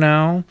color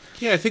now.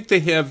 Yeah, I think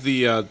they have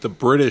the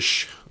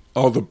British,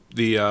 all the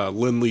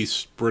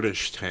Lend-Lease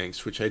British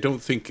tanks, which I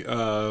don't think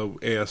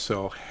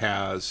ASL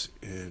has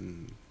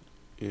in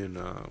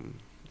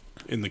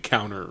the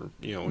counter,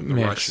 in the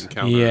Mix. Russian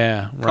counter.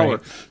 Yeah, color.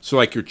 right. So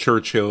like your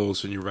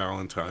Churchills and your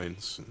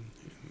Valentines and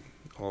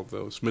all of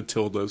those,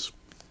 Matildas.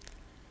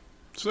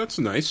 So that's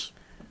nice.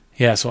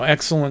 Yeah, so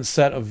excellent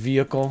set of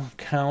vehicle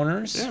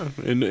counters. Yeah,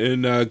 and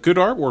good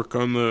artwork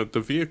on the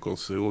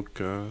vehicles. They look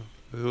good.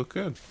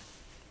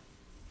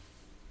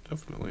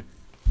 Definitely.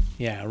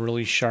 Yeah,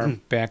 really sharp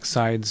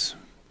backsides.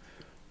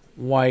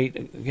 White,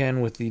 again,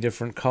 with the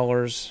different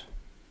colors.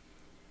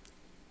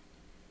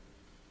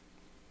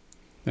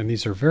 And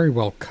these are very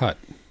well cut.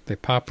 They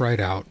pop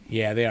right out.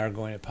 Yeah, they are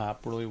going to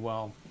pop really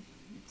well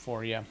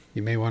for you.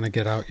 You may want to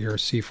get out your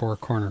C4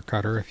 corner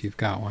cutter if you've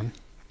got one.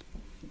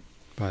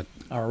 But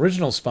our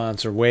original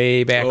sponsor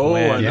way back when.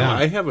 when. I know.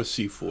 I have a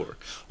C4,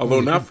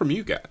 although not from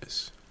you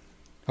guys.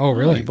 Oh,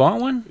 really? You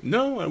bought one?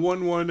 No, I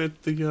won one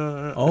at the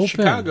Open.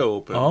 Chicago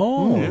Open.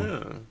 Oh.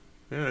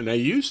 Yeah, and I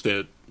used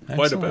it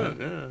quite a bit.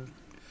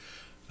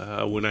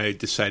 Yeah. When I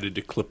decided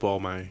to clip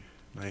all my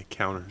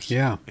counters.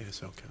 Yeah.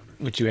 ASL counters.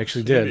 Which you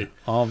actually did.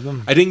 All of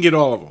them? I didn't get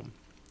all of them.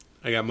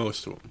 I got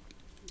most of them.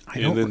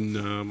 And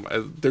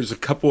then there's a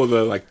couple of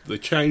the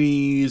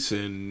Chinese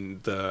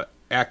and the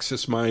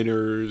Axis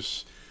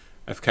miners.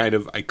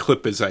 I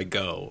clip as I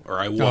go, or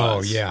I was.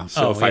 Oh, yeah.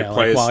 So if I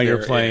play while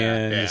you're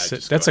playing,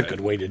 that's a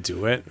good way to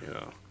do it.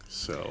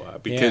 So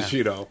because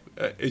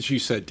as you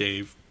said,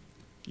 Dave,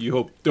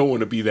 don't want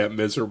to be that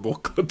miserable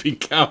clipping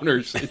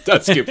counters. It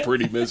does get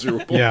pretty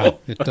miserable. Yeah,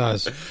 it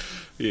does.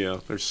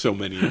 There's so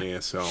many in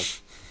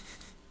ASL.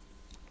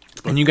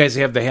 And you guys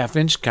have the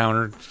half-inch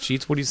counter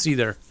sheets. What do you see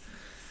there?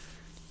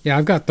 Yeah,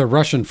 I've got the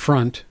Russian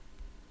front.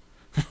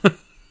 I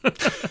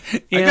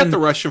got the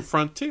Russian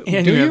front, too.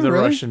 And Do you have you the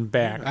really? Russian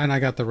back. And I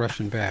got the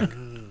Russian back.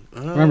 I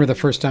remember the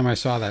first time I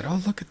saw that.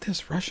 Oh, look at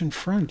this Russian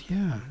front.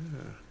 Yeah.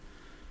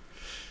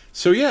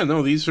 So,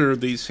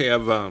 these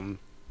have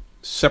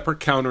separate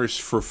counters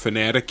for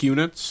Fanatic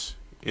units,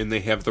 and they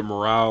have the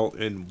morale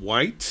in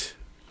white,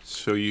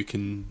 so you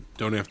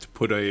don't have to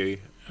put a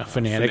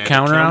Fanatic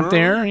counter out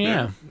there.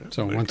 Yeah.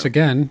 So once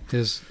again,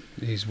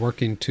 he's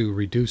working to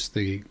reduce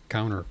the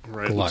counter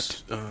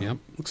glut. Yep.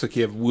 Looks like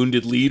you have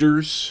wounded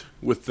leaders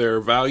with their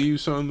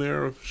values on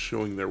there,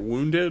 showing they're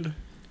wounded.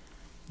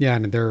 Yeah,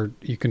 and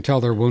you can tell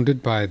they're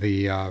wounded by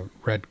the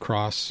red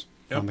cross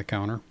on the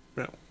counter,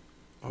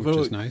 Although, which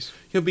is nice.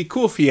 It'd be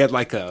cool if he had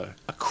like a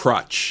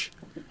crutch.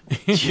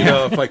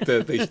 If like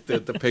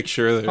the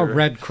picture there. A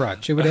red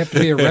crutch. It would have to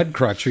be a red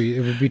crutch, or it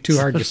would be too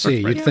hard to see.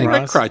 You'd think,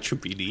 red crutch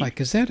would be neat.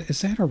 like, is that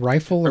a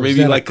rifle, or is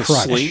maybe that like a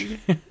crutch? sling.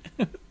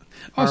 A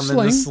Arm in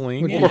the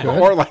sling, would be yeah. good.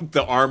 Or like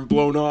the arm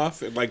blown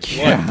off and like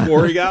blood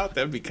pouring out.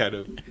 That'd be kind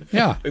of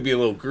maybe a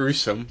little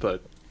gruesome,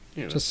 but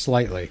just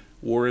slightly.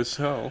 War is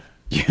hell.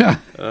 Yeah.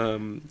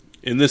 And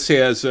this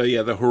has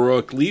the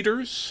heroic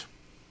leaders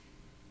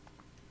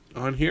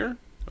on here,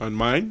 on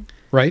mine.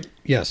 Right.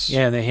 Yes.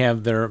 Yeah, and they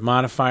have their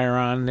modifier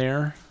on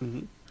there.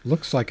 Mm-hmm.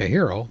 Looks like a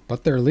hero,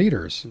 but they're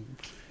leaders.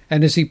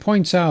 And as he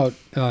points out,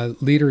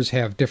 leaders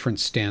have different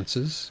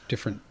stances.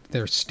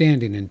 They're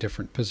standing in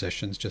different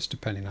positions, just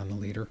depending on the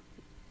leader.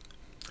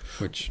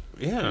 Which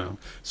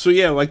So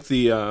like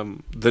the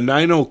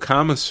 9-0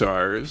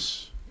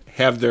 commissars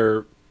have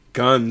their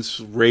guns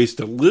raised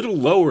a little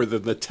lower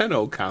than the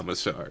 10-0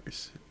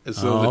 commissars,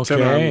 as though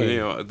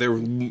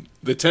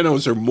the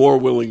 10-0s are more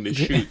willing to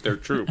shoot their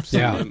troops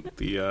than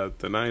the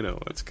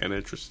 9-0. That's kind of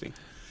interesting.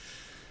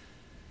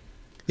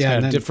 Yeah,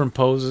 and different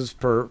poses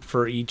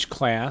for each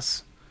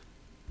class.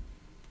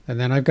 And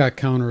then I've got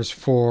counters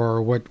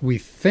for what we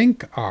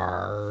think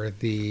are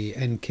the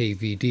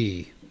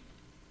NKVD,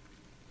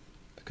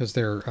 because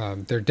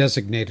they're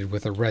designated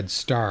with a red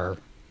star.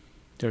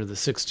 They're the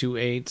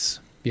 628s.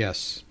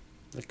 Yes.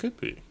 It could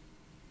be.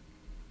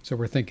 So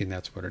we're thinking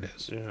that's what it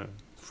is. Yeah.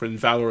 In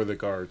Valor of the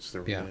Guards,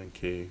 there was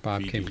NKVD.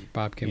 Bob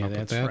came up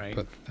with that, right.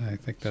 but I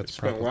think that's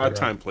spent probably a lot of right.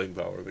 time playing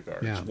Valor of the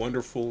Guards. Yeah.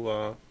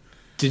 Wonderful.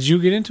 Did you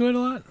get into it a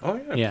lot?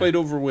 Oh yeah, I played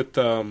over with.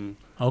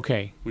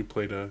 Okay. We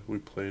played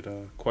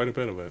quite a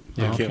bit of it.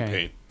 Yeah. The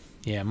campaign.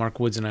 Yeah, Mark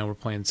Woods and I were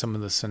playing some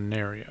of the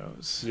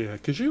scenarios. Yeah,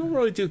 because you don't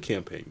really do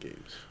campaign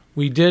games.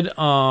 We did.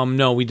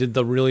 No, we did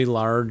the really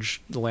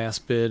large, the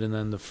last bid, and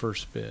then the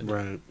first bid.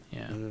 Right.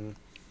 Yeah.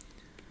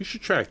 You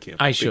should try a campaign.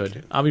 I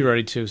should. I'll be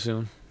ready to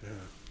soon.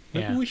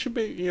 Maybe we should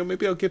be.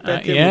 Maybe I'll get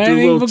back in. Yeah, We'll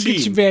do a little team.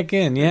 get you back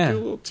in. Yeah. Do a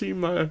little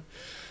team.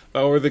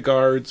 Valor of the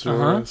Guards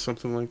or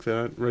something like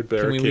that. Red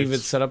Barricades. Can we leave it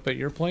set up at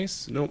your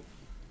place? Nope.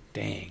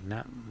 Dang,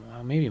 not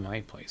maybe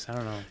my place. I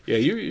don't know. Yeah,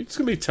 it's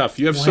gonna be tough.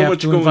 You have We'll so have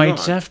much to going on.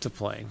 invite Jeff to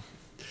play.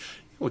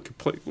 We could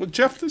play. Well,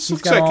 Jeff, this He's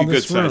looks got all like a good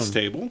this room. sized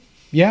table.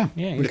 Yeah,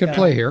 Yeah, we he's could got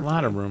play here. A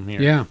lot of room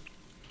here. Yeah.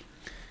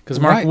 Because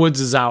Mark Right.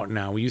 Woods is out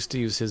now. We used to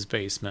use his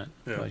basement,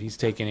 Yeah. but he's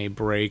taking a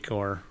break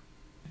or.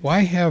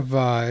 Why have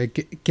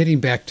getting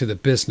back to the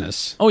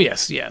business? Oh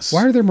yes.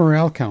 Why are there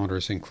morale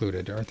counters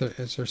included?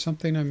 Is there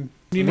something Is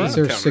there Morale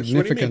counters? What do you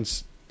mean?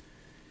 significance?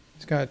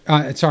 It's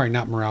got. Sorry,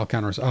 not morale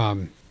counters.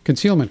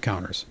 Concealment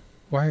counters.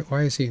 Why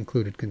has he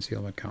included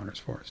concealment counters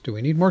for us? Do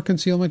we need more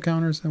concealment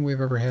counters than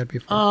we've ever had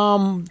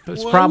before?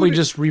 It's Well, probably would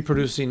it- just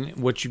reproducing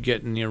what you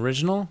get in the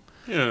original.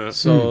 Yeah.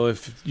 So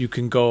if you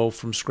can go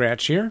from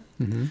scratch here,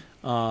 Mm-hmm.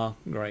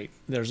 right.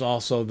 There's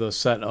also the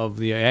set of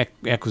the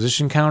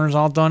acquisition counters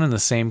all done in the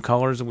same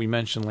colors that we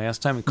mentioned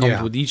last time. It comes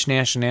Yeah. with each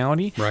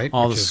nationality. Right,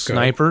 All which the is good.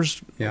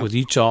 snipers Yeah.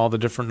 with all the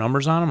different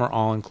numbers on them are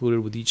all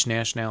included with each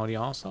nationality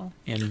also.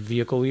 And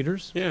vehicle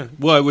leaders. Yeah.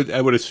 Well,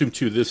 I would assume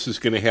too. This is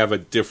going to have a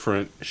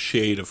different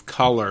shade of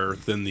color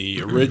than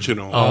the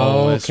original.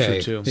 Oh, that's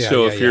okay. true too. Yeah,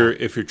 so yeah,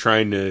 if you're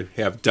trying to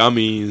have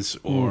dummies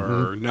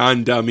or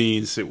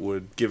non-dummies, it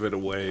would give it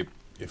away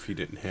if you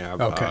didn't have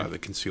the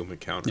concealment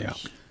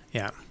counters.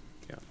 Yeah. Yeah.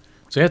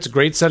 So yeah, it's a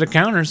great set of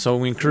counters. So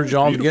we encourage you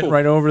all to get Beautiful.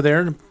 right over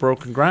there to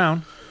Broken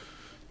Ground.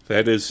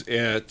 That is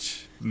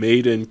at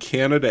Made in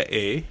Canada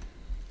A.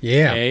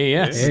 Yeah. Hey,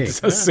 yes, Hey. it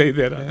does say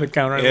that on the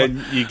counter.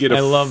 And you get I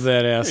love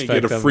that you aspect.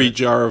 get a of free it.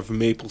 jar of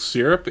maple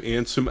syrup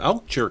and some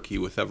elk jerky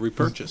with every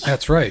purchase.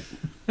 That's right.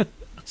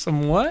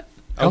 Some what?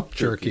 Elk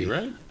jerky.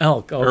 right?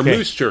 Elk. Okay. Or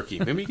moose jerky.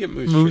 Maybe you get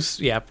moose. Moose.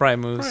 Yeah, probably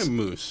moose. Probably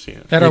moose. Yeah.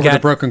 Head You over to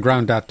got-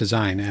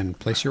 brokenground.design and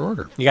place your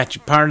order. You got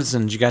your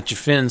partisans, you got your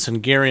Finns,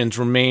 Hungarians,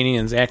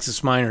 Romanians,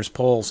 Axis minors,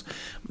 Poles,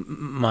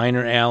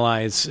 minor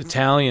allies,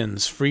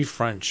 Italians, Free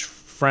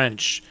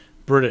French,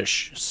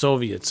 British,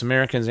 Soviets,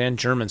 Americans, and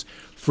Germans.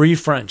 Free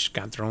French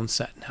got their own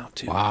set now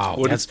too. Wow.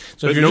 What That's, is-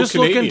 so but if you're no just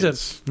Canadians.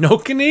 looking to no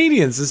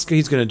Canadians,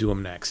 he's going to do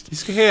them next.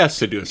 He has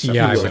to do a separate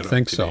Yeah, I set would of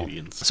think so.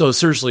 Canadians. So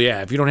seriously,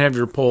 yeah, if you don't have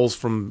your Poles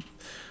from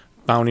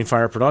Bounding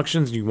Fire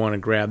Productions, you want to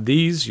grab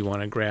these, you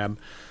want to grab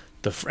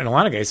and a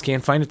lot of guys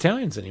can't find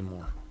Italians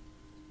anymore.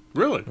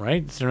 Really?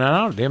 Right? They're not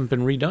out. They haven't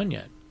been redone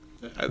yet.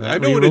 I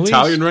know an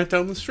Italian right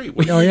down the street.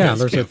 Oh, yeah,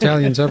 there's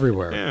Italians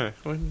everywhere. Yeah.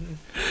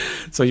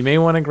 So you may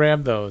want to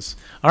grab those.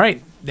 All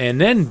right.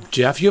 And then,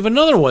 Jeff, you have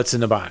another What's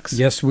in the Box.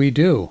 Yes, we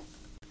do.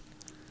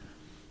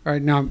 All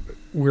right, now,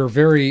 we're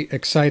very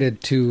excited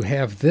to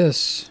have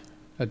this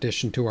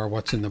addition to our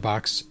What's in the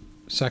Box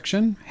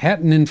section,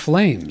 Hatten in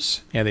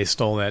Flames. Yeah, they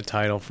stole that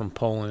title from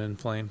Poland in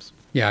Flames.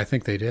 Yeah, I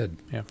think they did.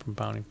 Yeah, from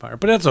Bounding Fire.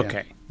 But that's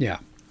okay. Yeah.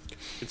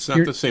 It's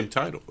not the same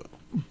title,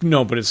 though.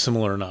 No, but it's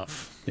similar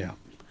enough. Yeah.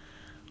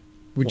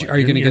 Are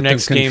you going to get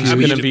next them confused?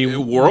 game's gonna be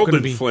World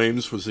in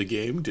Flames was a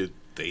game. Did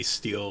they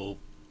steal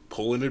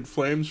Poland in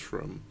Flames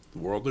from the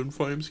World in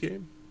Flames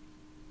game?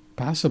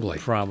 Possibly.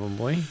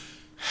 Probably.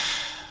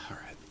 All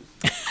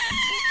right.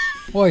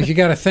 Well, you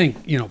got to think,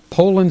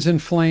 Poland's in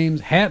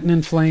flames, Hatten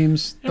in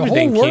flames,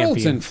 Everything the whole can't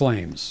world's be in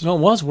flames. No,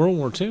 it was World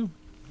War II.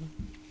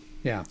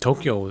 Yeah.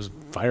 Tokyo was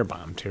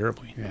firebombed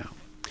terribly. Yeah.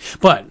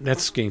 But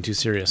that's getting too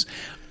serious.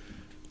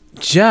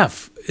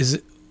 Jeff,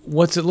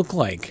 what's it look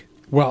like?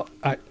 Well,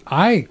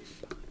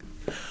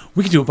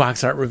 We could do a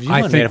box art review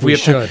I on think that if we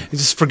have time. should.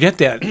 Just forget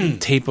that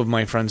tape of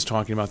my friends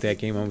talking about that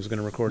game I was going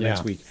to record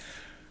next week.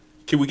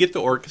 Can we get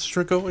the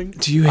orchestra going?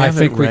 Do you have I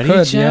think it ready, we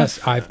could, Jeff? yes.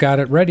 I've got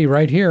it ready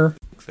right here.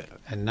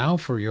 And now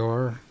for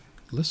your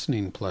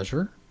listening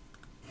pleasure.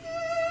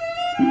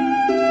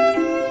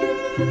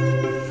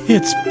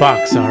 It's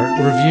Box Art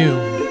Review.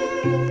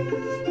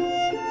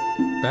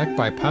 Backed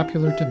by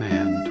popular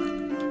demand.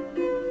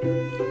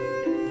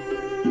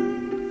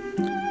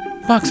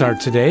 Box art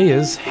today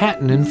is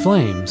Hatten in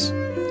Flames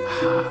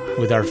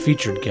with our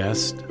featured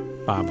guest,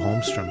 Bob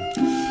Holmstrom.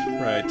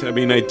 Right. I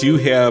mean, I do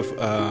have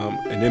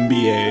an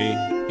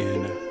MBA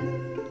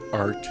in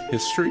art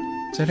history.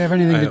 Does that have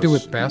anything to do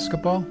with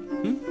basketball?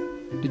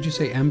 Did you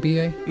say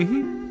MBA?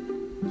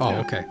 Mm-hmm. Oh, Yeah.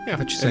 okay. Yeah, I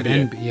thought you said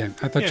NBA.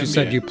 NBA. I thought Yeah, you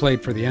said NBA. you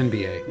played for the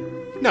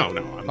NBA. No.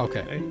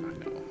 Okay. I know.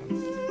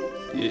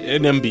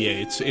 An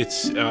MBA.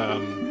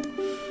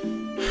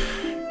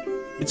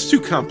 It's too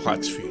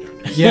complex for you to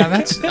understand. Yeah,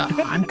 that's.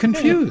 I'm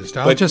confused.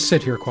 I'll just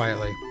sit here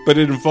quietly. But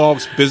it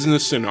involves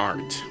business and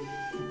art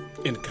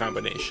in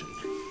combination.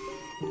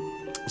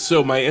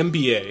 So my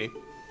MBA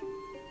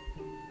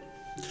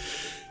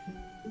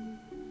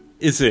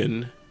is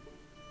in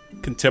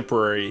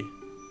contemporary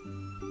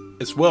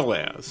as well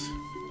as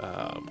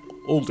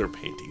older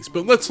paintings.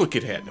 But let's look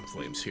at Hatten in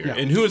Flames here. Yeah.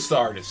 And who is the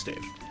artist,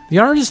 Dave? The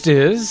artist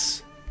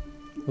is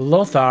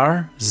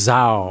Lothar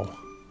Zau.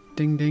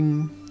 Ding,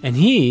 ding. And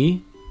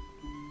he,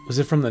 was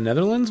it from the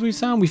Netherlands we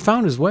found? We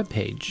found his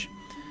webpage.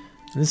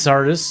 This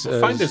artist...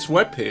 Find his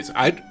webpage.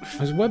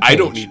 his webpage. I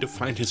don't need to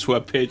find his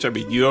webpage. I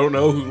mean, you don't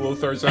know who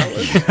Lothar Zau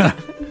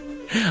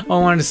is? I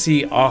wanted to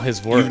see all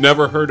his work. You've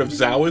never heard of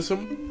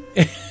Zaoism?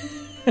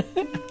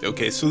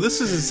 Okay, so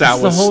this is a It's the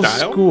Zaoist whole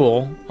style.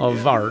 school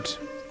of art.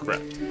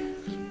 Correct.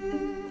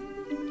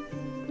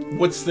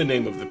 What's the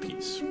name of the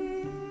piece?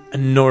 A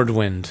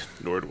Nordwind.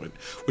 Nordwind,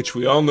 which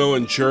we all know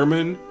in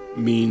German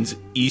means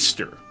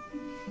Easter.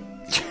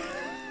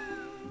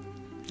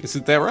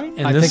 Isn't that right?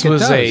 And I this think it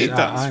was does. a... It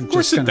does. I'm Of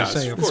course just it gonna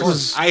does. say, Of of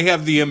course. I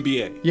have the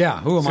MBA.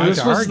 Yeah, who am So I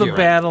this to was argue? the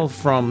battle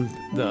from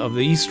of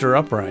the Easter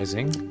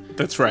Uprising.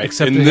 That's right.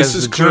 Except and it this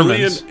has is the clearly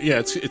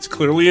Germans. it's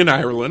clearly in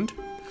Ireland.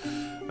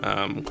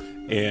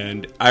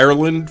 And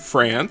Ireland,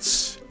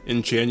 France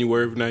in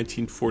January of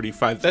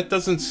 1945. That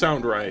doesn't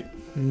sound right.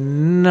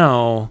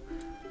 No.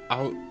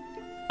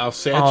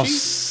 Alsace?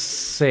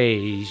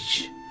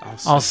 Alsace.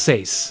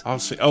 Alsace.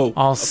 Alsace. Oh,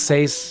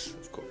 Alsace.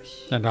 of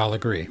course. And I'll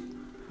agree.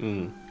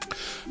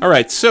 All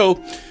right,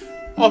 so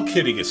all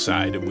kidding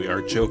aside, and we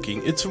are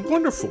joking, it's a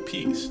wonderful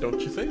piece, don't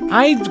you think?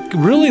 I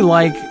really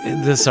like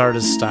this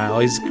artist's style.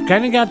 He's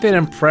kind of got that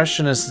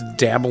impressionist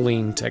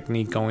dabbling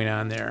technique going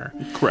on there.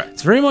 Correct.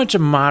 It's very much a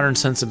modern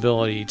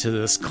sensibility to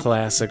this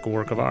classic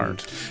work of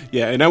art.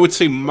 Yeah, and I would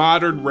say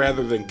modern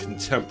rather than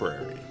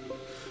contemporary.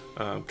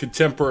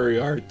 Contemporary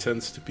art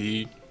tends to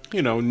be,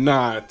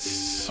 not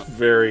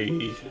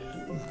very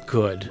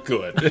Good.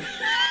 good.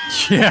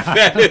 Yeah.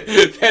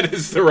 that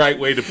is the right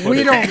way to put it.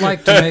 We don't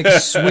like to make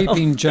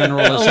sweeping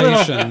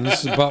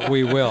generalizations, but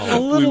we A will.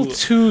 little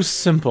too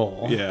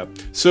simple. Yeah.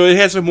 So it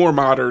has a more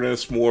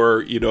modernist,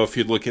 more, if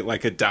you look at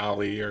like a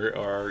Dali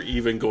or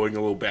even going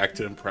a little back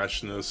to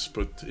Impressionists,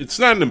 but it's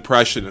not an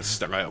Impressionist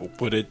style,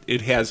 but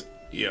it has,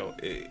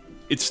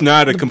 it's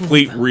not a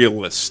complete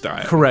realist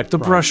style. Correct. The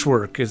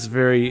brushwork is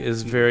very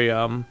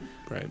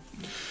Right.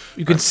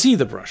 you can see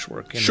the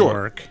brushwork in Sure. the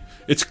work.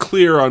 It's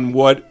clear on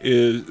what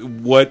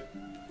the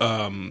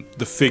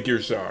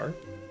figures are,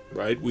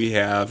 right? We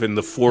have in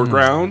the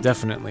foreground,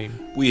 Definitely.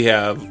 we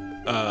have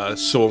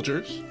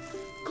soldiers.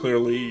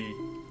 Clearly,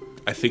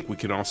 I think we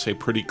can all say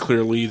pretty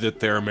clearly that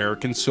they're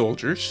American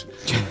soldiers.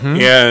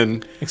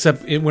 And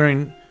Except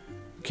wearing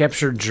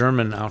captured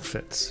German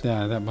outfits.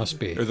 Yeah, that must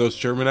be. are those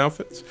German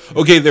outfits?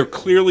 Okay, they're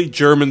clearly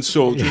German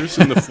soldiers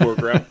in the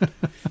foreground.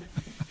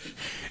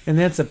 And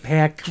that's a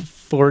PAC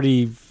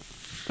 40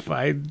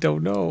 I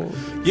don't know.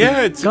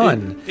 Yeah, it's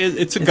gun.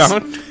 It's a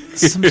gun.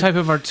 Some type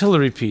of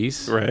artillery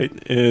piece. Right.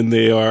 And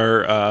they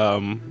are,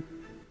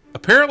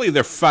 apparently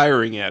they're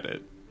firing at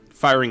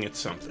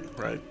something,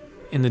 right?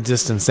 In the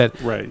distance, that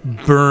Right.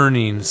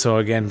 burning. So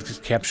again,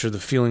 capture the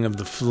feeling of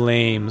the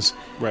flames.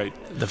 Right.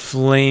 The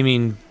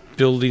flaming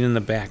building in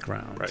the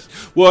background. Right.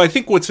 Well, I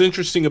think what's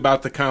interesting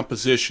about the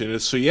composition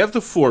is, so you have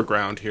the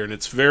foreground here, and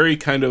it's very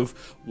kind of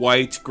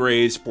white,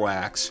 grays,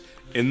 blacks,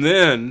 and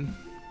then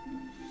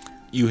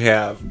you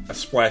have a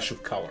splash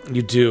of color.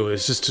 You do.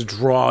 It's just to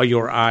draw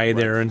your eye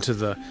there into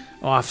the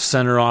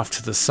off-center, off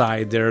to the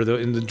side there,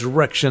 in the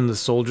direction the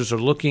soldiers are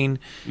looking.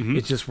 Mm-hmm.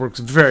 It just works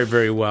very,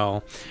 very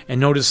well. And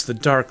notice the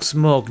dark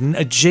smoke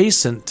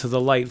adjacent to the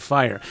light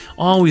fire.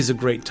 Always a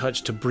great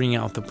touch to bring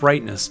out the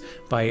brightness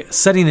by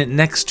setting it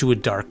next to a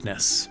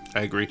darkness.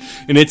 I agree.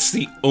 And it's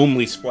the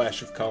only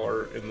splash of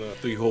color in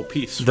the whole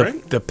piece,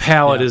 right? The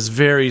palette is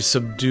very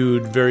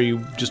subdued, very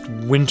just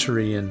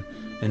wintry and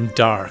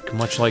dark,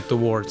 much like the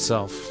war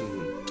itself.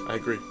 I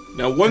agree.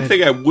 Now, one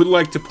thing I would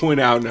like to point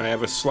out, and I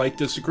have a slight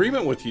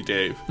disagreement with you,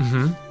 Dave,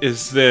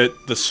 is that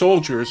the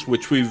soldiers,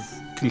 which we've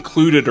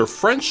concluded are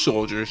French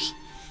soldiers,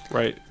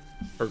 right,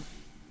 or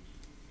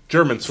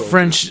German soldiers.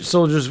 French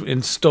soldiers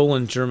in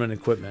stolen German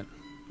equipment.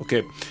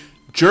 Okay.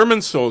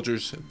 German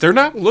soldiers, they're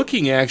not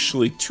looking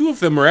actually, two of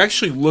them are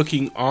actually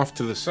looking off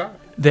to the side.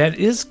 That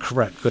is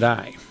correct. Good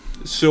eye.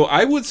 So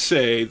I would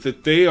say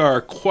that they are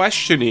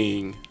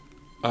questioning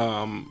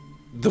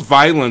the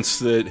violence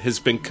that has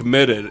been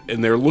committed,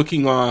 and they're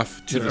looking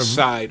off to the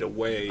side,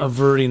 away.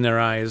 Averting their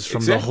eyes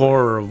from the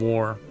horror of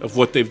war. Of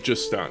what they've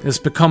just done. This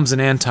becomes an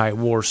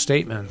anti-war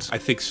statement. I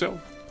think so.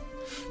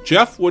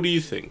 Jeff, what do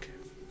you think?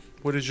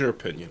 What is your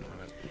opinion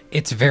on it?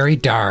 It's very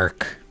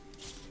dark.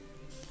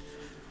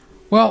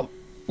 Well,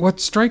 what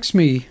strikes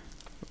me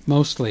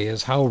mostly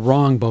is how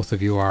wrong both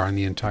of you are on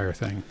the entire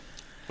thing.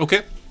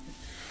 Okay.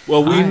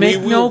 Well, we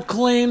make no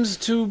claims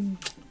to...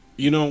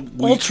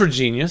 ultra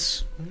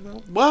genius.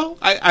 Well,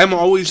 I'm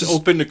always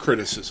open to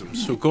criticism,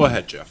 so go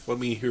ahead, Jeff. Let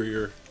me hear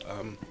your...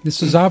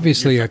 this is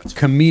obviously a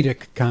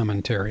comedic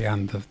commentary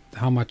on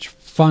how much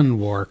fun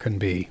war can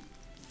be.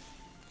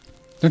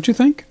 Don't you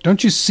think?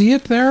 Don't you see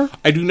it there?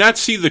 I do not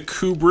see the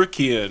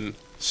Kubrickian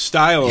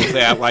style of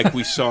that like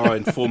we saw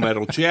in Full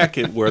Metal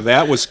Jacket, where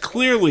that was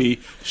clearly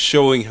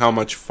showing how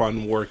much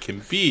fun war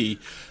can be.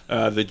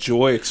 The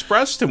joy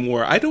expressed in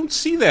war. I don't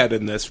see that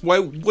in this. Why?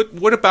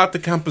 What about the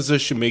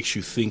composition makes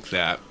you think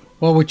that?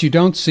 Well, what you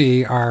don't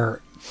see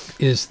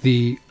is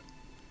the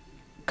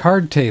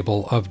card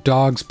table of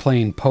dogs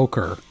playing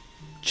poker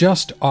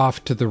just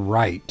off to the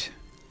right,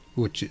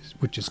 which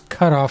is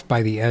cut off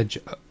by the edge.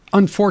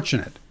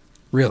 Unfortunate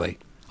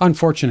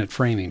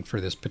framing for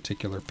this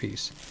particular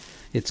piece.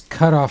 It's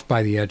cut off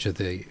by the edge of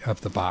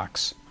the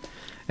box.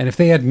 And if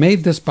they had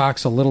made this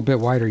box a little bit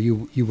wider,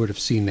 you would have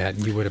seen that,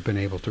 and you would have been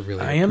able to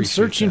really. I am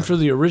searching for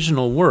the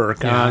original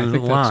work online. I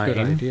think that's a good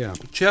idea.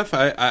 Jeff,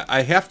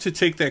 I have to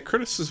take that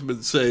criticism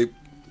and say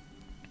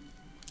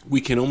we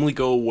can only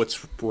go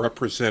what's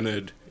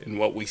represented in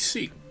what we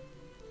see.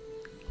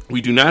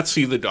 We do not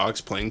see the dogs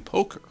playing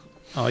poker.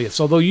 Oh, yes.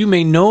 Although you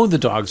may know the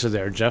dogs are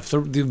there, Jeff,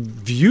 the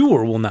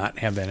viewer will not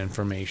have that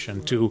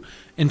information to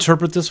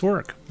interpret this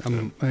work.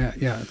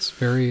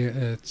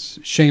 It's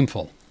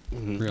shameful.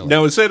 Mm-hmm. Really.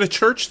 Now, is that a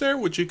church there?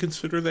 Would you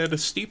consider that a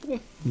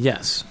steeple?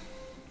 Yes.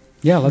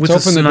 Yeah, let's With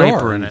open the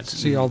door in and it.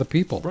 see all the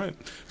people. Right.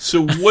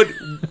 So what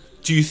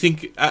do you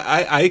think?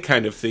 I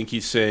kind of think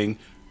he's saying,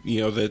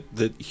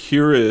 that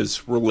here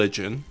is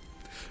religion,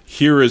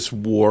 here is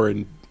war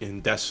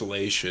and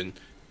desolation,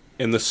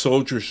 and the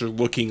soldiers are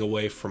looking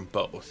away from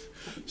both.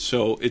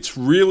 So it's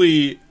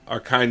really our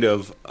kind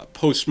of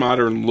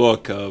postmodern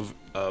look of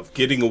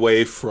getting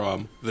away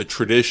from the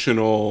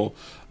traditional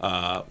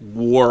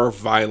war,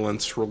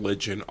 violence,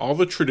 religion, all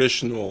the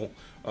traditional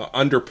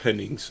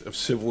underpinnings of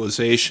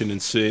civilization,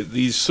 and say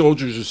these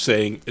soldiers are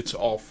saying it's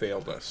all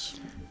failed us.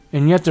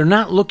 And yet they're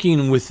not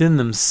looking within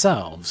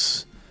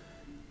themselves.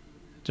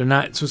 They're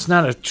not. So it's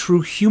not a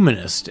true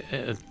humanist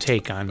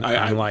take on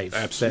life.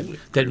 Absolutely.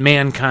 That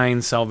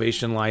mankind's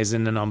salvation lies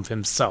in and of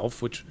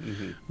himself, which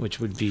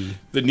would be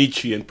the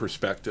Nietzschean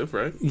perspective,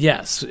 right?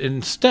 Yes.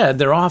 Instead,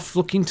 they're off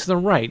looking to the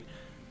right,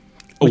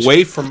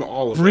 away from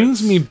all of it.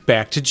 Brings me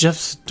back to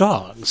Jeff's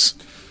dogs.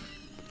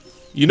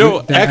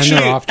 Actually,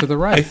 they're off to the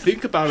right. I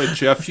think about it,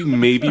 Jeff. You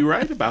may be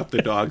right about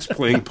the dogs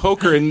playing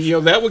poker, and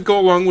that would go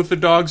along with the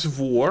dogs of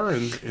war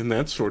and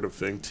that sort of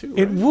thing too. Right?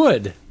 It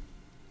would.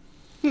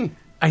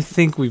 I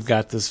think we've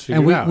got this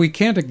figured out. And we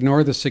can't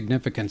ignore the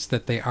significance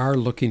that they are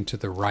looking to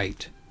the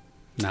right,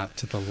 not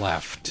to the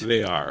left.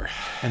 They are,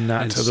 and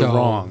not to the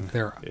wrong.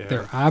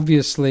 They're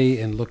obviously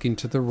in looking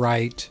to the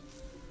right.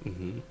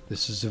 Mm-hmm.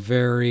 This is a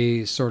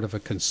very sort of a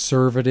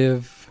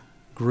conservative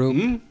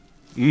group.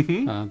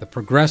 Mm-hmm. The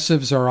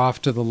progressives are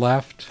off to the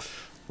left.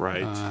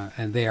 Right.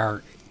 And they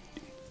are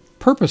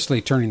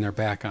purposely turning their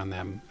back on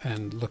them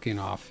and looking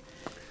off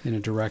in a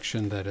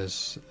direction that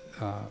is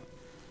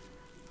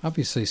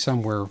obviously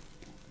somewhere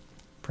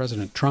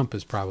President Trump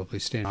is probably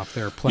standing off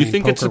there playing You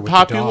think poker it's a with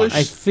populist? the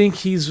I dogs. think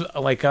he's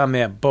like on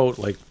that boat,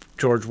 like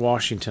George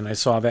Washington. I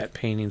saw that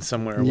painting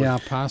somewhere. Yeah,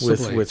 with,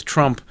 possibly. with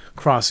Trump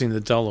crossing the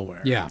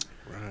Delaware. Yeah.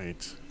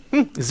 Right.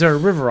 Is there a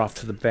river off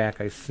to the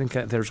back? I think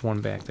there's one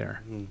back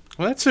there.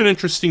 Well, that's an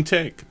interesting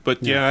take.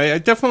 But yeah, I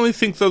definitely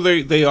think though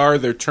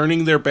they're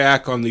turning their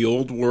back on the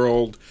old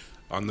world,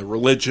 on the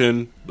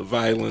religion, the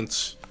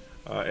violence,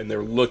 and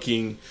they're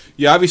looking.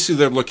 Yeah, obviously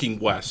they're looking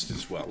west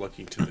as well,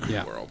 looking to the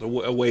new world,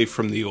 away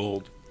from the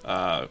old,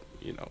 the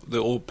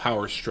old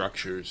power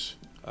structures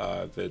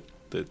that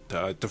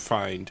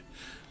defined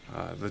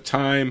the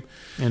time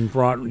And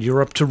brought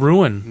Europe to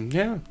ruin.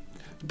 Yeah.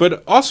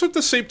 But also at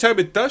the same time,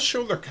 it does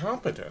show their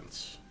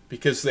competence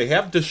because they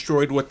have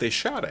destroyed what they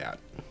shot at.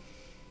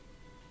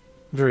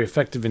 Very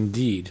effective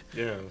indeed.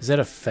 Yeah. Is that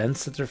a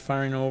fence that they're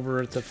firing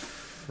over at the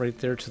right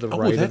there to the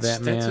right of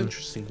that man? That's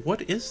interesting.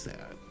 What is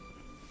that?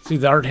 See,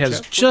 the art has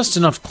just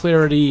enough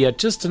clarity, yet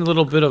just a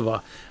little bit of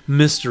a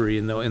mystery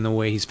in the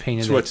way he's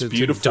painted That's it what's to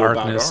beautiful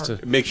darkness. about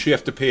art. It makes you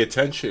have to pay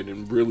attention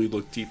and really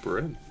look deeper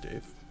in,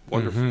 Dave.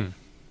 Wonderful.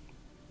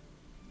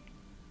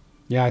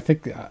 Yeah, I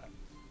think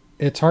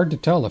it's hard to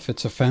tell if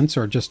it's a fence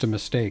or just a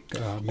mistake.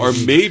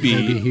 Maybe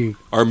he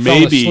fell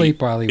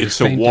asleep while he was it's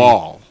painting. a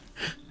wall.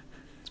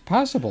 It's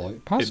possible.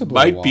 It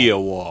might be a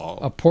wall.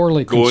 A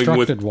poorly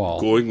constructed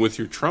wall. Going with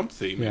your Trump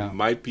theme, Yeah. it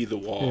might be the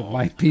wall. It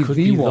might be Could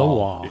the be wall. the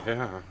wall.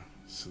 Yeah.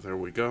 So there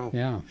we go.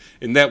 Yeah.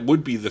 And that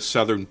would be the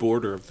southern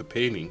border of the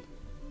painting.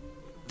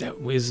 That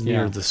is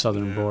near Yeah. the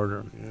southern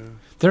border.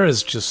 There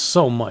is just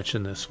so much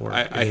in this work.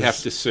 I have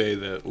to say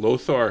that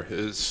Lothar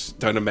has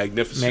done a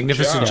magnificent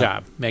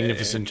job.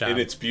 Magnificent job. And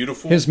it's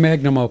beautiful. His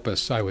magnum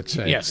opus, I would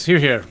say. Yes,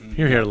 here,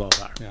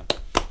 Lothar. Yeah.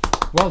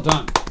 Well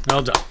done.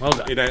 Well done, well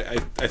done. And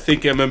I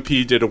think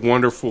MMP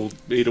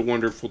made a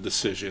wonderful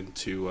decision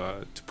to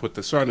put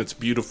this on. It's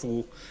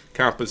beautiful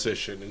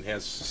composition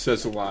and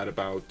says a lot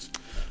about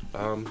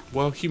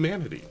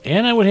humanity.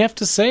 And I would have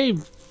to say,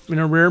 in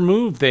a rare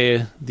move,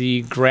 the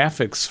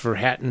graphics for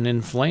Hatten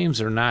in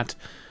Flames are not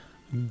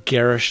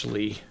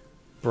garishly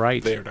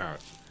bright. They're not.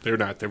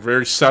 They're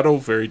very subtle,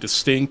 very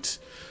distinct.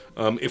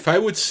 If I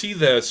would see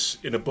this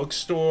in a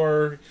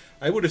bookstore,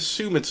 I would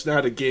assume it's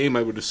not a game.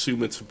 I would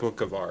assume it's a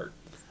book of art.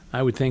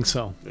 I would think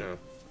so. Yeah.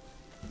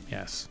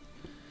 Yes.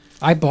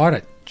 I bought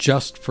it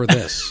just for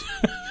this.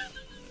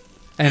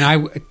 And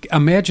I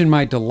imagine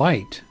my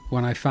delight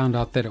when I found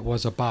out that it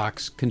was a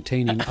box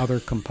containing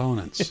other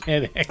components.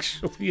 And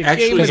actually,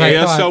 Actually, I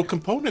ASL thought-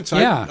 components.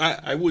 Yeah.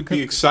 I would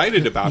be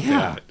excited about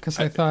Yeah, that. because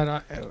I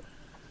thought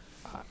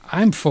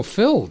I'm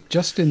fulfilled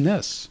just in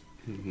this.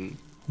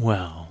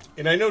 well,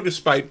 And I know,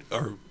 despite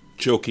our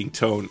joking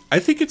tone,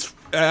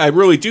 I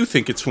really do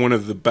think it's one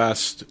of the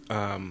best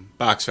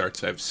box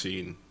arts I've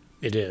seen.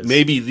 it is.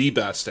 Maybe the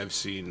best I've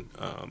seen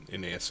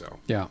in ASL.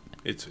 Yeah.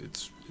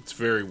 It's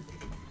very,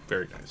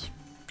 very nice.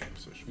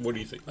 What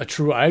do you think?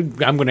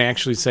 I'm going to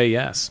actually say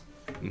yes.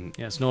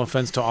 Yes, no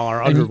offense to all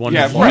our other And-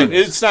 wonderful. Yeah, right.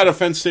 It's not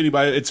offense to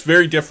anybody. It's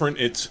very different.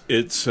 It's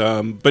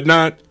but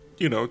not,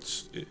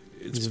 it's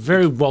He's a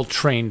very well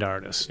trained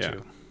artist yeah.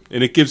 too.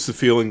 And it gives the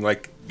feeling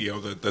like,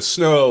 the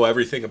snow,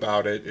 everything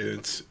about it.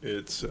 It's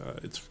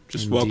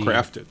just well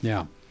crafted.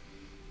 Yeah.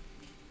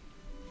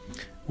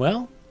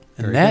 Well,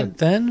 and Very that good.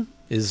 then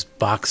is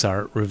Box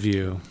Art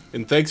Review.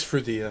 And thanks for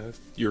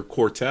your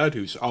quartet,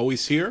 who's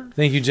always here,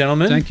 Thank you,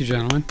 gentlemen. Thank you,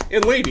 gentlemen.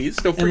 and ladies.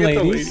 Don't forget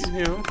the ladies.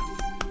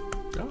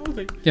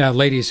 ladies. Yeah,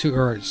 ladies who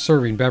are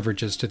serving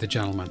beverages to the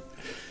gentlemen.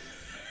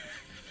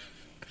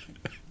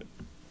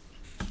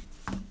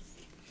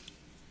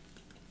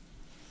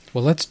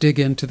 Well, let's dig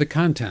into the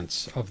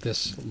contents of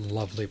this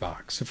lovely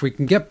box. If we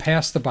can get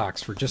past the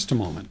box for just a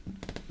moment,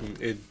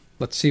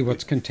 let's see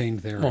what's contained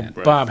therein.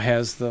 Well, Bob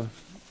has the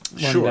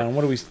rundown. Sure.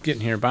 What are we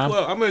getting here, Bob?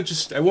 Well,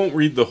 I won't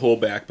read the whole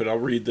back, but I'll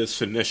read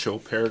this initial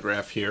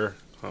paragraph here.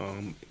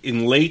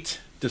 In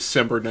late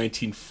December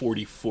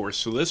 1944,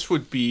 so this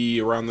would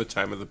be around the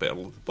time of the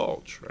Battle of the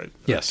Bulge, right?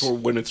 Yes. Or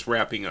when it's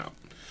wrapping up.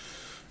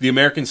 The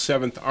American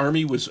 7th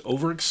Army was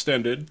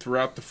overextended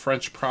throughout the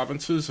French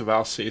provinces of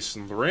Alsace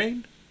and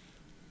Lorraine,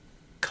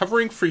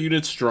 covering for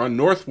units drawn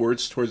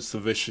northwards towards the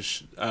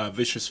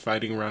vicious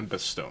fighting around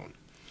Bastogne.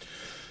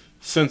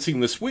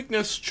 Sensing this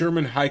weakness,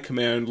 German High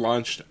Command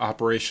launched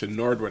Operation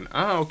Nordwind.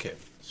 Okay.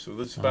 So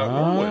this is about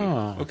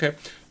Nordwind.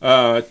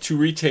 Okay. To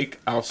retake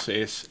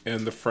Alsace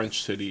and the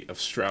French city of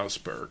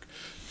Strasbourg.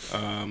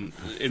 And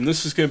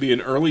this is going to be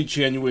in early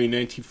January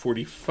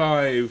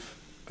 1945.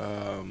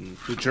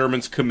 The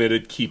Germans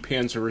committed key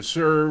panzer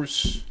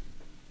reserves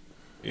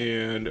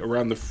and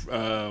around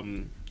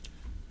the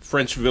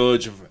French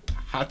village of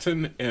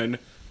Hatten and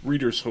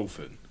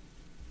Riedershofen.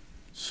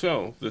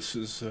 So this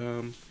is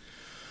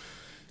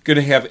going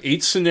to have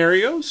 8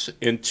 scenarios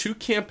and 2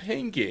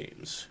 campaign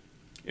games.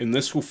 And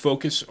this will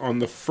focus on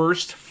the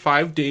first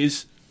 5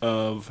 days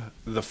of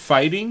the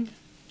fighting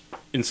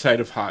inside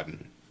of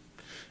Hatten,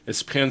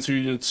 as panzer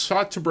units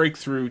sought to break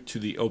through to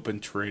the open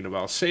terrain of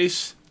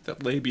Alsace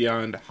that lay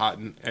beyond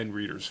Hatten and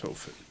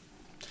Riedershofen.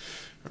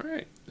 All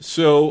right,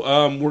 so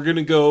we're going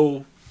to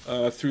go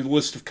through the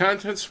list of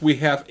contents, we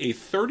have a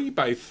 30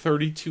 by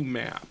 32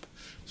 map.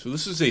 So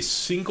this is a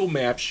single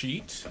map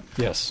sheet.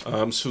 Yes.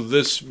 So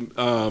this,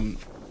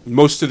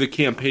 most of the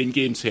campaign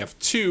games have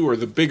 2, or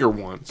the bigger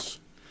ones.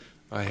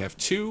 I have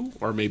 2,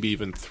 or maybe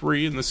even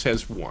 3, and this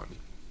has 1.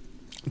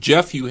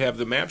 Jeff, you have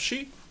the map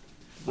sheet?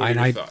 What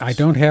are your thoughts? I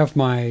don't have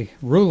my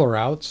ruler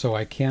out, so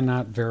I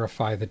cannot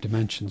verify the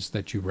dimensions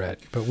that you read.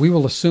 But we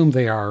will assume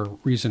they are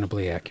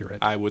reasonably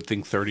accurate. I would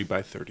think 30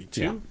 by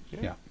 32.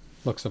 Yeah.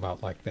 Looks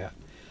about like that.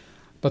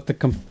 But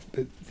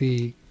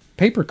the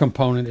paper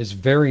component is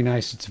very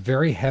nice. It's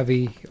very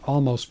heavy,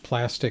 almost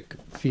plastic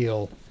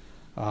feel,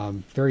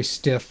 very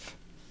stiff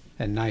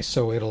and nice.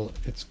 So it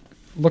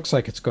looks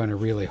like it's going to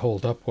really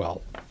hold up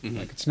well. Mm-hmm.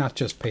 Like it's not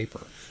just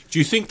paper. Do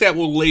you think that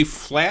will lay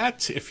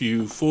flat if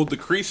you fold the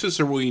creases,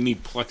 or will you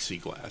need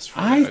plexiglass for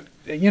that?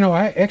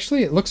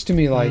 It looks to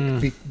me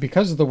like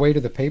because of the weight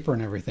of the paper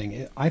and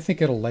everything, I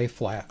think it'll lay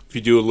flat. If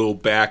you do a little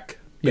back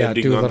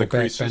bending do a on little the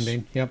back creases?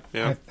 bending. Yep.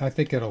 Yeah. I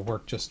think it'll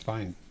work just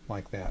fine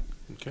like that.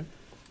 Okay.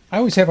 I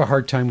always have a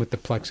hard time with the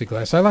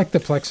plexiglass. I like the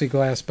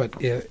plexiglass,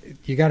 but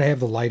you got to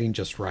have the lighting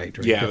just right.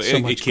 Or Yeah, you get so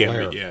much it can't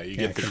glare. be. Yeah, you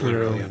get the it can be glare.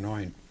 really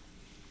annoying.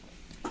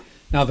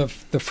 Now, the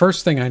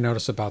first thing I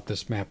notice about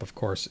this map, of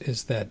course,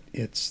 is that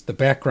it's the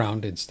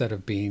background, instead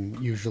of being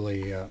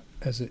usually,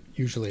 as it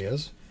usually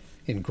is,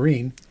 in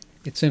green,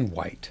 it's in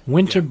white.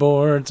 Winter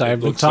boards, I've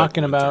been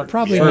talking about.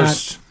 Probably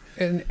first.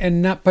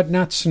 not, but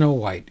not snow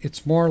white.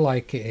 It's more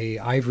like a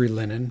ivory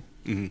linen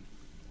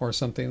or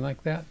something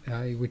like that,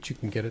 which you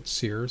can get at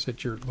Sears,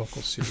 at your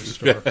local Sears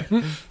store.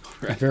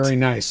 Right. Very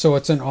nice. So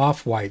it's an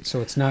off-white,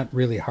 so it's not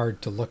really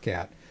hard to look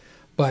at.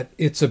 But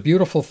it's a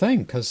beautiful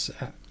thing because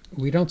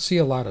we don't see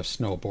a lot of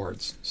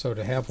snowboards, so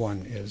to have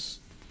one is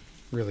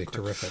really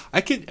terrific.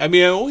 I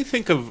only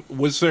think of,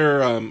 was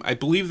there, I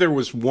believe there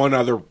was one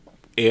other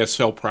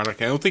ASL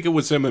product. I don't think it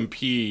was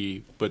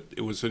M&P, but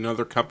it was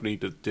another company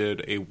that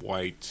did a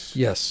white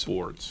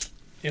boards.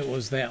 It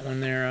was that one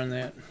there on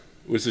that.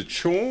 Was it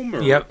Chom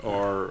or? Yep.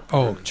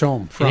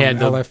 Chom from it had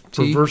LFT.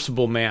 The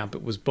reversible map.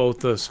 It was both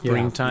the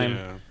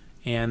springtime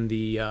and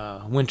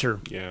the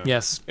winter. Yeah.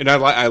 Yes. And I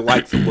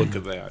like the look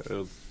of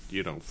that.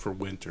 For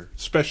winter,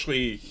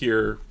 especially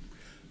here,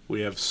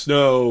 we have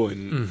snow,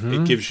 and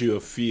it gives you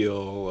a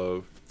feel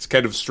of. It's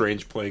kind of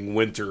strange playing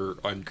winter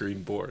on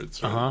green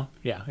boards. Right?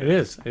 Yeah, it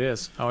is. It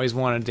is. I always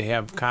wanted to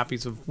have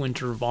copies of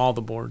winter of all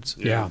the boards.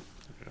 Yeah.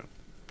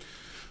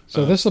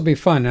 So this will be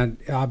fun. And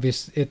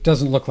obviously, it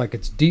doesn't look like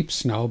it's deep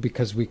snow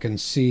because we can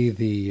see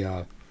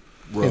the.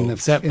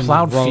 Is that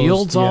plowed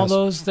fields? All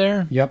those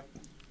there. Yep.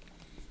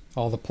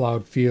 All the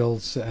plowed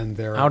fields, and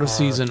there out of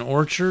season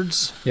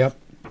orchards. Yep.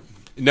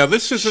 Now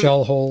this isn't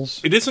shell holes.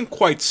 It isn't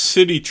quite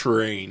city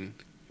terrain,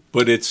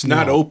 but it's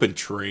not open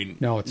terrain.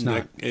 No, it's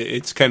not.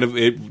 It's kind of.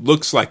 It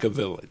looks like a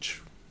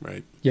village,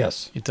 right?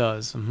 Yes, it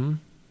does. Mm-hmm.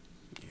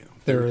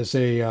 There is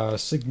a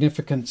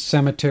significant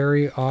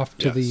cemetery off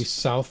to the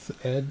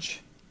south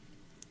edge.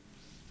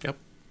 Yep.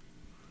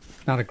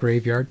 Not a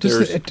graveyard.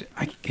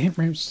 I can't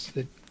remember.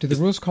 Do the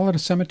rules call it a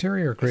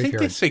cemetery or a graveyard? I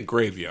think they say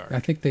graveyard. I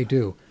think they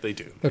do. They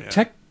do. But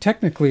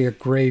technically, a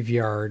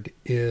graveyard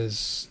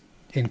is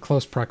in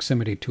close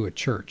proximity to a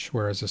church,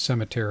 whereas a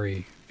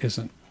cemetery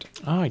isn't.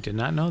 Oh, I did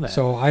not know that.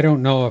 So I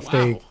don't know if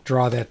they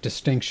draw that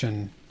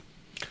distinction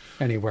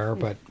anywhere,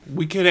 but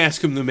we could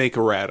ask them to make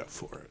errata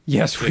for it.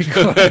 Yes, we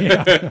could.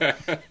 Yeah.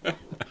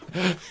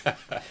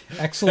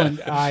 Excellent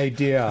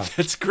idea.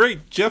 That's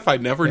great, Jeff. I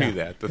never knew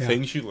that. The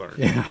things you learn.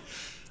 Yeah.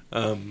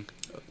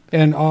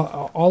 And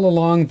all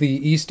along the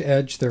east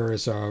edge, there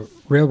is a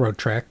railroad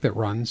track that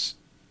runs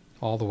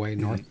all the way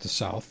north to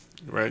south.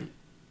 Right.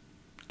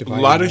 A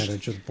lot of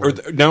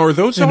now are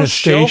those in all a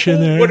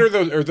station there? What are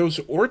those? Are those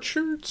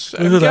orchards?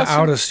 Those are the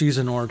out of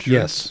season orchards.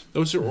 Yes,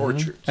 those are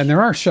orchards. And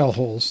there are shell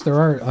holes. There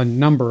are a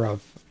number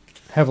of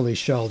heavily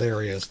shelled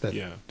areas that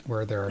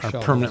where there are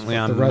shell permanently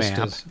holes, on the rest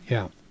map. Is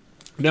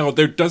Now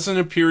there doesn't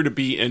appear to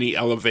be any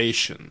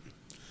elevation.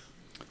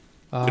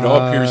 It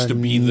all appears to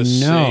be the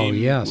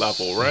same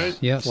level, right?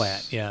 Yes,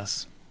 flat.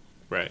 Yes,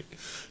 right.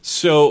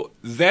 So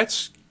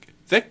that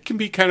can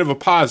be kind of a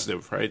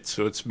positive, right?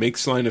 So it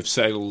makes line of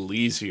sight a little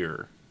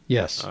easier.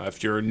 Yes.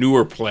 If you're a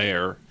newer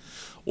player,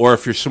 or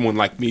if you're someone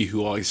like me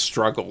who always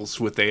struggles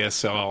with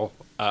ASL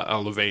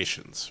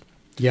elevations.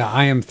 Yeah,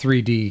 I am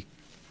 3D,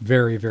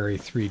 very, very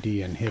 3D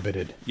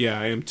inhibited. Yeah,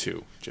 I am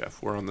too,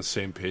 Jeff. We're on the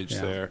same page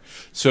there.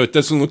 So it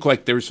doesn't look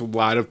like there's a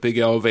lot of big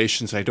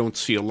elevations. I don't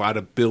see a lot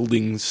of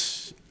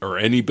buildings, or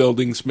any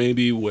buildings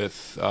maybe,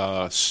 with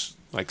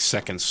like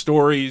second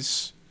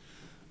stories.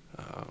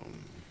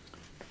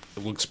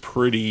 It looks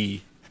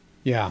pretty...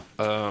 Yeah.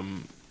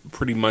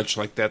 Pretty much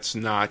like that's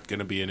not going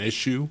to be an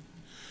issue,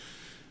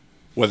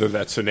 whether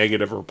that's a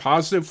negative or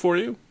positive for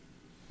you.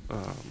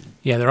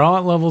 Yeah, they're all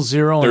at level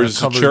 0.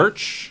 There's a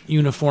church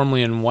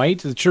uniformly in white.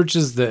 The church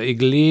is the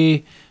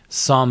Église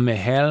Saint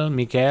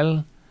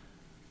Michel.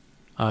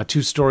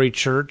 2-story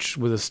church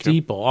with a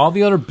steeple. All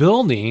the other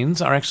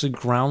buildings are actually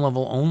ground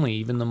level only,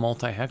 even the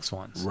multi-hex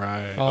ones.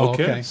 Right. Oh,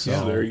 okay. okay. So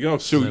Yeah. there you go.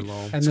 So They're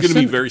low. it's going to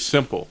be very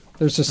simple.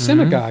 There's a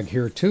synagogue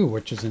here too,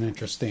 which is an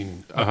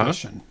interesting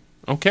addition.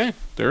 Okay.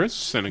 There is a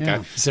synagogue.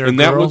 Yeah. Is there And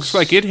a that girls- looks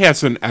like it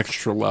has an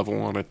extra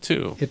level on it,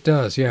 too. It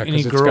does, yeah, Any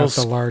because it's got girls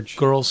the large.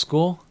 girls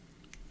school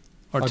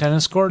or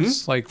tennis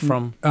courts like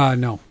from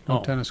No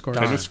Oh, tennis court.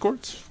 Tennis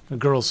courts? the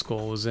girls'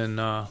 school was in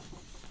the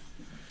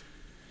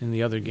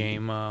other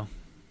game.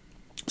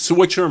 So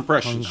what's your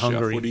impressions, Jeff?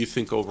 Hungary. What do you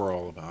think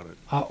overall about it?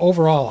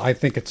 Overall, I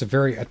think it's a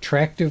very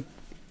attractive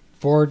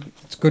board.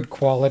 It's good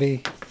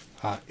quality.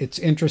 It's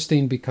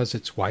interesting because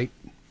it's white,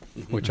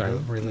 which I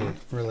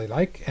really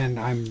like, and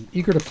I'm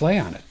eager to play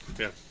on it.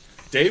 Yeah.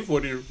 Dave,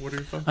 what are your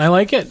thoughts? I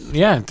like it.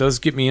 Yeah, it does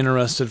get me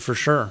interested for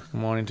sure.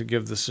 I'm wanting to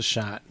give this a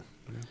shot.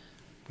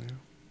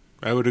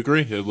 I would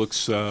agree. It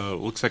looks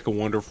like a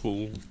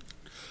wonderful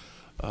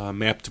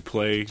map to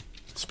play,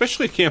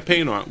 especially a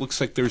campaign on. It looks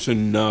like there's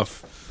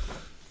enough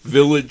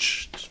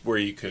village where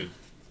you could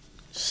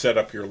set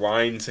up your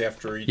lines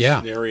after each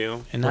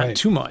scenario, And not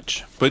too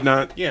much. but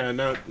not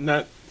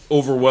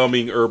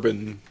overwhelming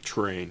urban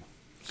terrain.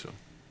 So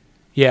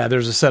Yeah,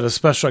 there's a set of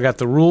special. I got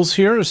the rules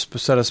here. A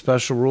set of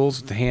special rules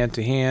with the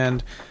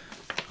hand-to-hand.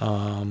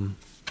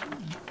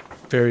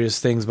 Various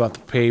things about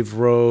the paved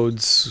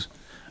roads.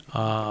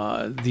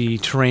 The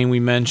terrain we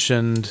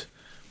mentioned.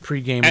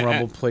 Pre-game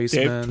rubble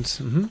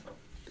placements.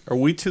 are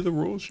we to the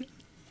rules yet?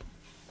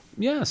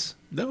 Yes.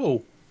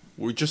 No,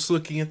 we're just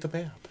looking at the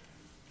map.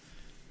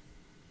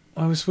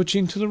 I was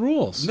switching to the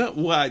rules. No,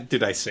 what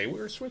did I say? We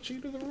were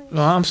switching to the rules.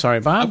 Oh, I'm sorry,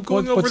 Bob. I'm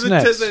going over what's the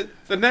next?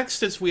 the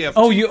next is we have.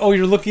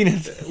 You're looking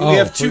at we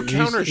have two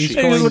counter he's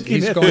sheets.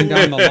 He's going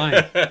down the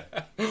line.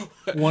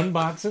 one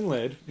box and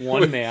lid,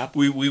 one map.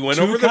 We went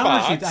Two over the counter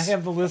box. sheets. I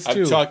have the list I'm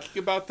too.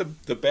 talking about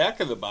the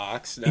back of the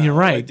box. Now. You're I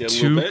right. did a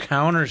little 2 bit.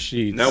 counter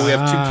sheets. Now we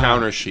have 2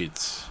 counter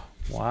sheets.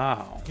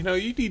 Wow. You know,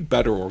 you need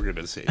better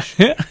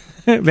organization.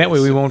 That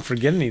way we won't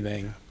forget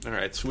anything. All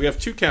right, so we have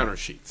 2 counter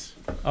sheets.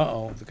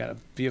 Uh-oh, we got a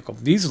vehicle.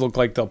 These look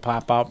like they'll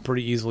pop out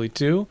pretty easily,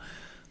 too.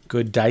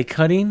 Good die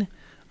cutting.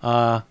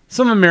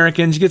 Some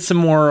Americans. You get some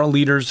more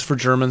leaders for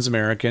Germans,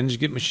 Americans. You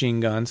get machine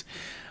guns.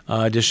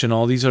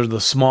 Additional. These are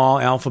the small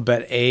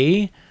alphabet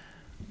A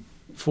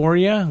for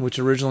you, which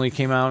originally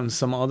came out in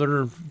some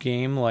other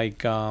game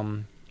like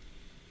Recall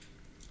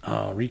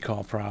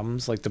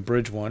Problems, like the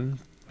Bridge one.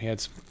 We had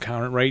some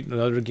counter, right?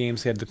 The other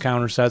games had the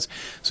counter sets.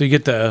 So you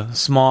get the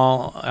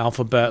small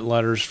alphabet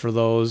letters for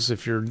those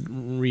if you're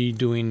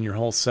redoing your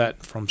whole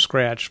set from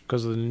scratch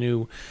because of the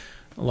new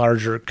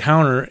larger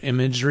counter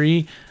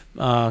imagery.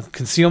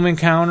 Concealment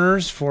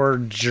counters for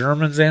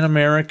Germans and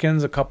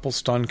Americans, a couple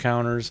stun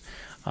counters,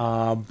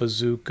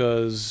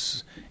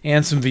 bazookas,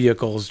 and some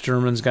vehicles.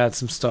 Germans got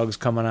some Stugs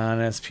coming on,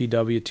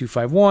 SPW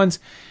 251s,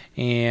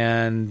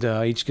 and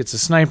each gets a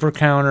sniper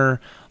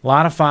counter, a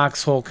lot of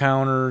foxhole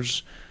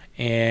counters,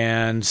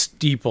 and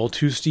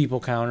 2 steeple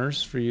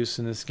counters for use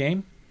in this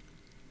game.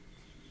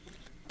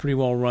 Pretty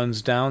well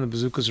runs down. The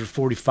bazookas are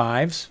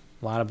 45s.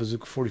 A lot of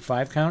bazooka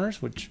 45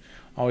 counters, which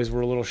always were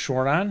a little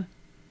short on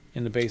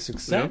in the basic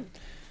set. Yep.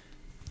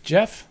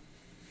 Jeff?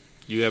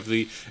 You have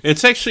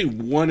it's actually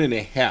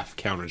 1.5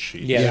 counter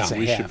sheet. Yeah, it's a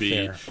we half should be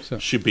there.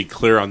 should be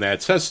clear on that.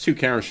 It says 2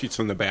 counter sheets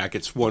on the back.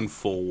 It's 1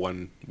 full,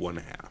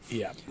 1.5.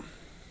 Yeah.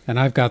 And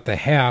I've got the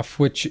half,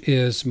 which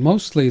is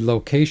mostly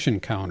location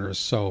counters,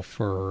 so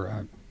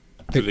for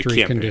victory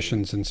campaign.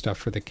 conditions and stuff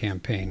for the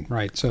campaign.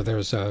 Right, so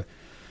there's a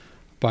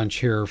bunch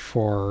here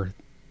for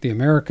the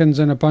Americans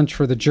and a bunch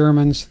for the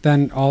Germans.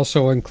 Then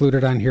also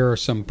included on here are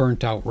some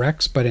burnt out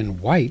wrecks, but in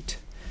white.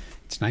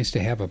 It's nice to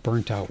have a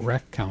burnt out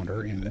wreck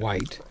counter in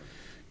white,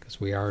 because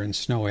we are in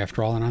snow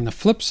after all. And on the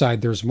flip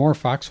side, there's more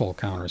foxhole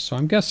counters. So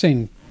I'm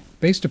guessing,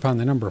 based upon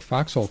the number of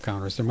foxhole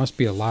counters, there must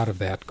be a lot of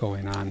that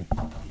going on.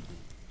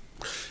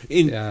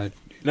 And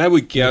I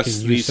would guess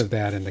making use of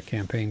that in the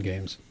campaign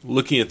games.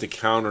 Looking at the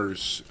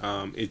counters,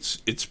 it's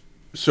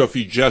so if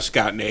you just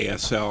got an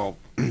ASL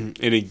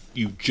and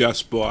you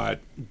just bought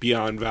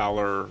Beyond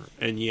Valor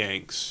and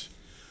Yanks,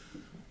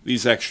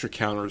 these extra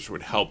counters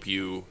would help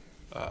you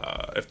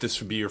if this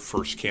would be your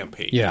first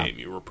campaign game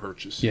you were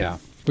purchasing. Yeah,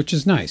 which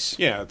is nice.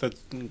 Yeah, that's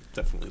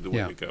definitely the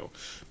way to go.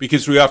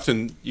 Because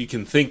you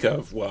can think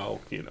of,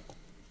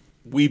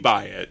 we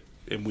buy it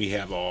and we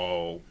have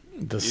all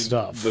the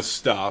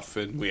stuff,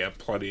 and we have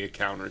plenty of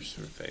counters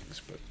for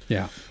things.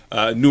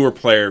 But newer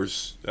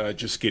players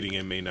just getting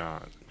in may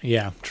not.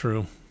 Yeah,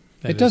 true.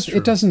 It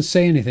doesn't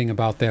say anything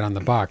about that on the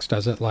box,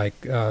 does it? Like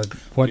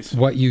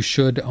what you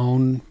should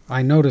own.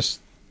 I noticed.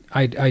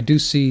 I do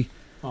see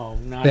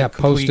that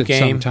posted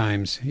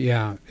sometimes.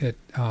 Yeah, it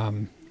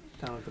down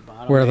at the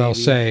bottom, where they'll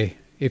say,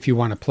 if you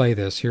want to play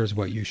this, here's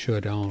what you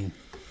should own.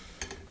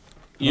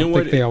 I don't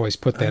think they always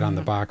put that on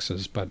the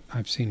boxes, but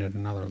I've seen it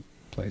in other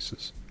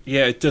places.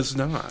 Yeah, it does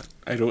not.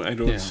 I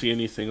don't see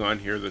anything on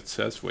here that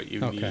says what you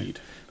need.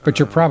 But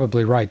you're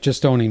probably right.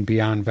 Just owning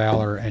Beyond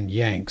Valor and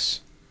Yanks,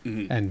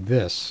 and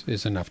this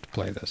is enough to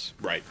play this.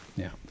 Right.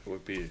 Yeah. It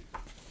would be.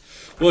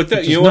 Well,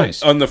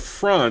 nice. On the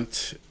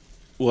front,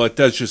 Well, it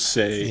does just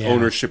say Yeah.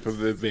 ownership of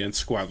the Advanced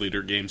Squad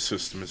Leader game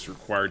system is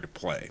required to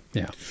play.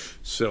 Yeah.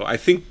 So I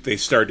think they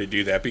started to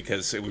do that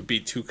because it would be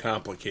too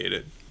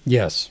complicated.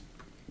 Yes.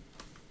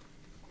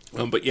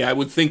 But yeah, I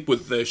would think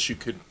with this you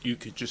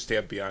could just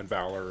have Beyond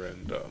Valor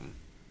and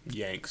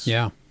Yanks.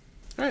 Yeah.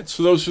 All right,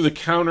 so those are the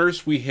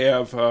counters. We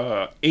have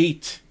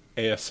 8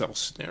 ASL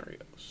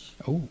scenarios.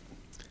 Oh.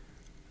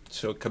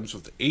 So it comes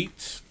with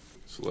 8.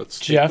 So let's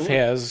take a Jeff look.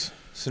 has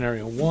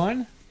scenario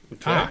 1.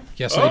 Okay.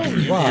 Yes, Oh, I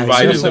do. you Wow,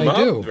 divided yes, them I up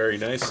do. very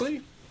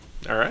nicely.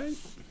 All right.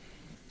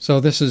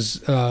 So this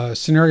is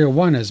scenario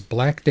 1 is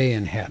Black Day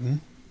in Hatten.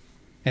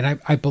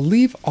 And I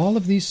believe all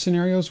of these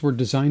scenarios were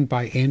designed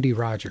by Andy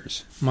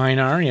Rogers. Mine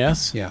are,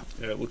 yes. Yeah.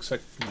 Yeah, it looks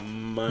like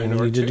mine We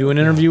are need to too. do an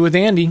interview with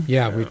Andy.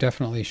 Yeah, we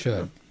definitely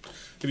should.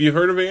 Have you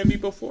heard of Andy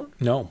before?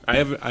 No. I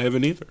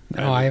haven't either.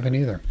 No, I haven't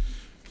either.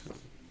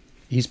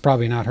 He's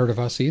probably not heard of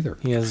us either.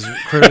 He has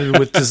credited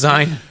with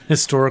design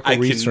historical I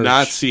research.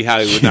 cannot see how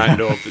he would not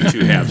know of the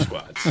 2 half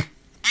squads.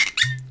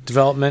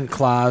 Development,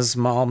 Klaus,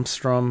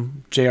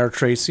 Malmstrom, J.R.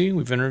 Tracy,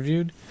 we've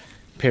interviewed.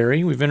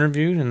 Perry, we've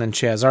interviewed. And then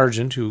Chaz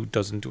Argent, who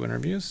doesn't do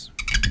interviews.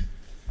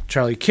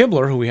 Charlie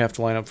Kibler, who we have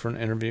to line up for an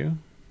interview.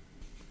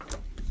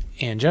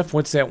 And Jeff,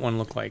 what's that one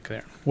look like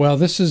there? Well,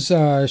 this is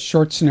a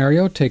short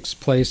scenario. Takes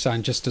place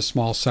on just a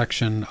small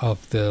section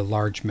of the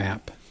large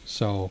map.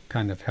 So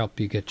kind of help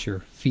you get your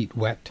feet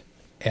wet,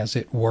 as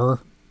it were.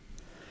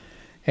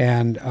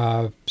 And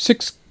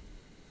 6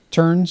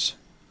 turns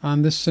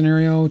on this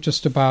scenario,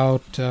 just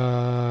about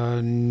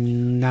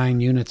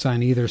 9 units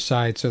on either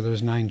side. So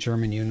there's 9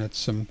 German units,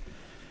 some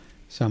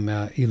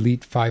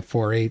elite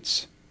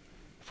 5.48s,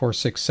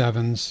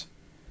 4.67s.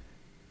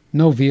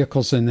 No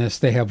vehicles in this.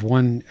 They have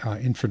 1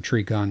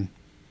 infantry gun.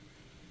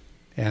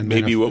 And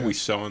then Maybe what we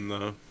saw in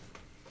the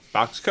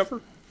box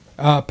cover?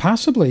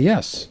 Possibly,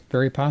 yes.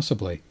 Very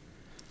possibly.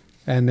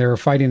 And they're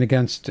fighting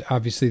against,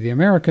 obviously, the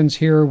Americans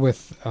here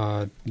with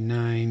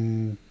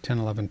 9, 10,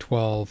 11,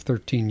 12,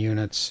 13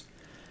 units.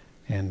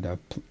 And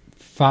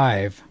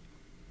 5.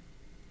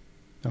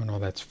 Oh, no,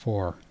 that's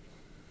 4.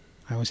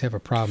 I always have a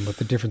problem with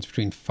the difference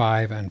between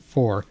 5 and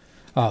 4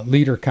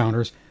 leader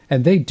counters.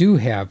 And they do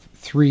have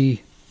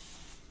 3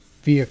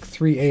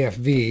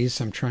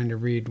 AFVs. I'm trying to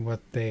read what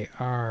they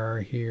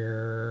are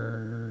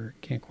here.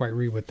 Can't quite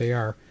read what they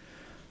are.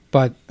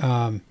 But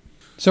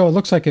so it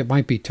looks like it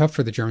might be tough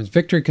for the Germans.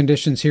 Victory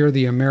conditions here: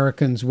 the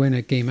Americans win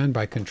at game end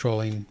by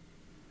controlling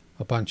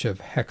a bunch of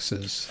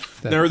hexes.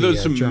 Now, are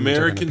those Germans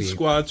American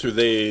squads? Are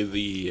they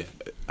the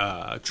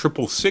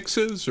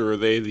 666s or are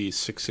they the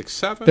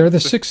 667s? They're the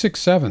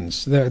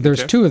 667s. There's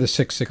Okay. 2 of the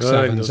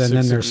 667s, Those and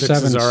then there's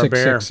 7 666s are a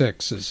bear.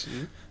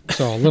 666s.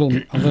 So a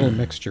little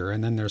mixture,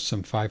 and then there's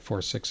some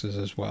 5.46s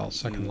as well,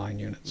 second line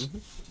units.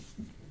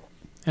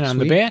 And on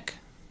Sweet. the back,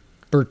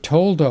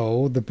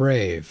 Bertoldo the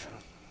Brave.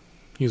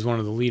 he's one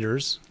of the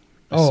leaders.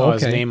 I Oh, saw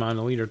okay. his name on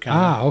the leader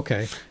counter.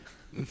 Okay.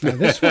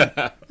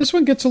 Now this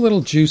one gets a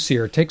little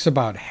juicier. It takes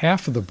about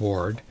half of the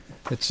board.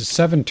 It's a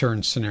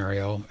 7-turn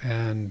scenario,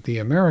 and the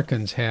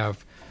Americans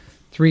have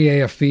 3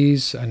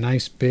 AFVs, a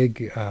nice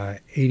big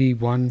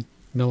 81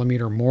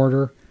 millimeter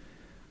mortar,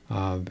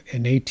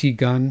 an AT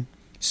gun,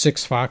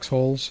 6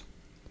 foxholes.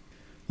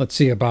 Let's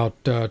see, about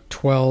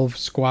 12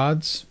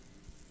 squads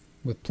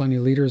with plenty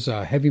of leaders,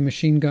 a heavy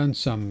machine gun,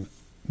 some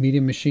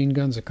medium machine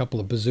guns, a couple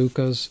of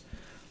bazookas,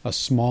 a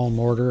small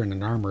mortar, and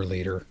an armor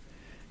leader.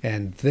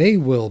 And they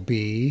will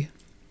be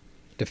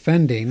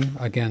defending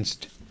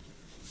against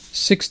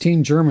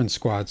 16 German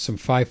squads, some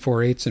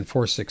 5.48s and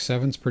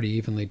 4.67s, pretty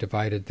evenly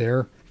divided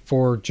there.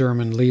 4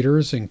 German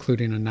leaders,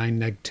 including a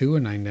 9-neg-2,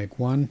 a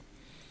 9-neg-1.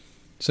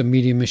 Some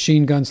medium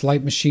machine guns,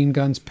 light machine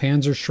guns,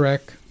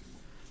 Panzerschreck,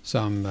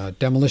 some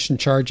demolition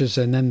charges,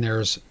 and then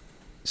there's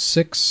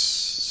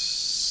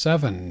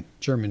 7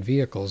 German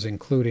vehicles,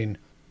 including,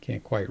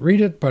 can't quite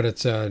read it, but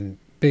it's a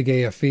big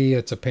AFE,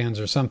 it's a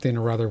Panzer something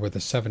or other with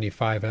a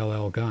 75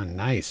 LL gun.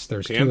 Nice,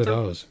 there's Panther? 2 of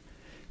those.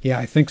 Yeah,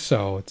 I think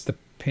so. It's the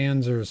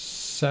Panzer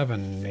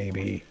 7,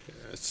 maybe.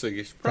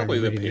 It's probably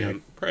the reading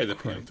that. probably the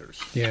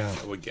Panthers. Yeah.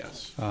 I would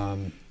guess.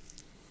 And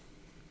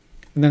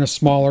then a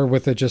smaller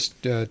with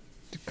just a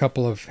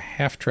couple of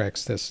half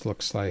tracks, this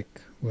looks like,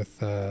 with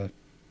the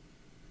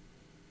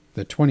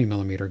 20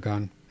 millimeter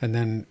gun. And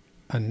then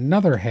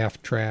another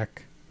half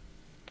track.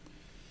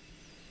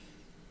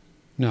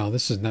 No,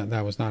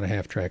 that was not a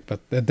half track, but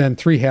then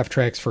 3 half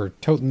tracks for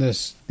toting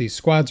these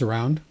squads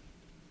around.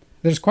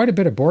 There's quite a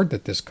bit of board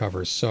that this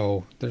covers,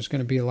 so there's going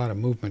to be a lot of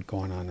movement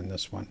going on in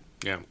this one.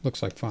 Yeah.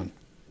 Looks like fun.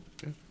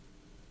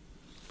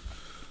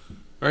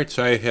 All right,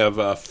 so I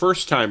have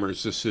first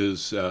timers. This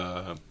is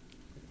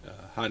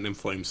Hatten in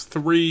Flames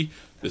 3.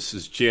 This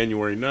is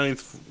January 9th,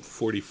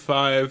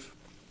 45.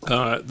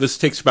 This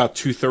takes about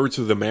 2/3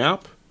 of the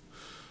map,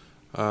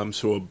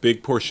 so a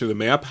big portion of the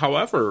map.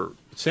 However,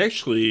 it's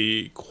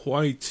actually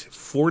quite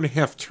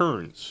 4.5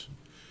 turns.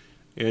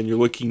 And you're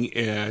looking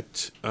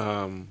at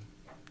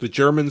the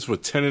Germans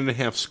with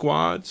 10.5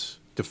 squads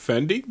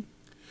defending.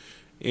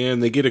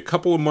 And they get a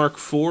couple of Mark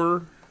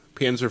IV,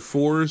 Panzer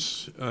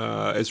IVs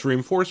as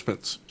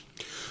reinforcements.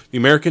 The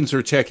Americans are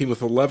attacking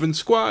with 11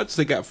 squads.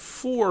 They got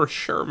 4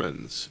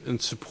 Shermans in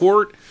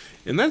support,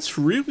 and that's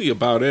really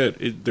about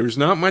it. There's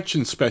not much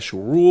in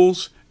special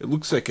rules. It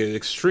looks like an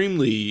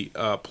extremely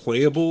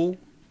playable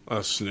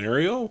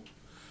scenario.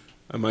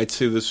 I might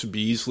say this would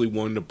be easily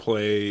one to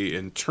play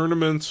in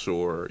tournaments,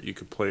 or you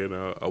could play in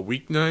a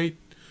weeknight.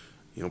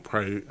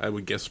 Probably I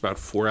would guess about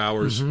 4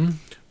 hours.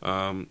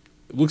 It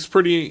looks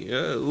pretty.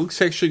 It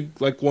looks actually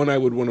like one I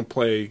would want to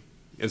play,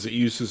 as it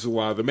uses a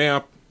lot of the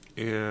map,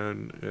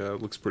 and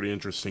it looks pretty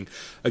interesting.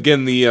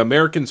 Again, the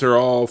Americans are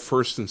all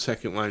first and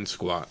second line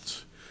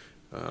squads.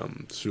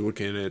 So you're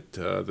looking at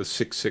the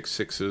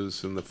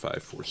 6.66s and the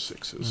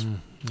 5.46s.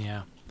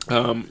 Yeah.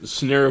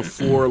 Scenario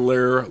 4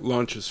 layer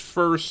launches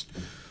first.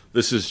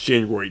 This is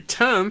January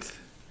 10th.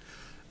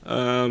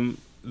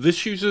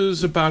 This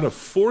uses about a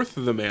fourth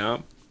of the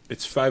map.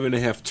 It's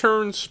 5.5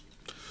 turns,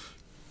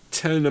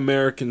 10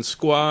 American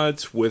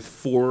squads with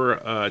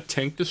 4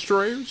 tank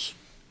destroyers.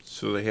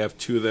 So they have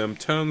 2 of the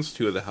M10s,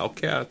 2 of the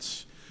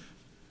Hellcats.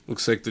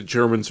 Looks like the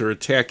Germans are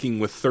attacking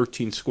with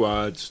 13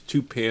 squads,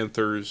 2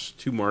 Panthers,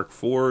 2 Mark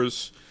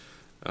IVs.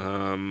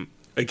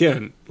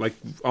 Again, like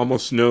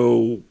almost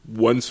no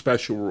one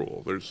special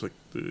rule. There's like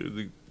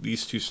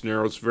these 2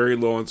 scenarios very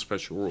low on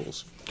special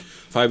rules.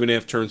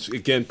 5.5 turns.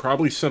 Again,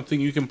 probably something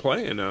you can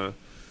play in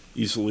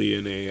easily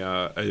in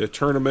a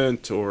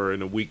tournament or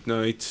in a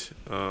weeknight.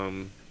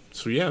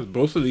 So yeah,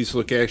 both of these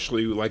look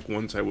actually like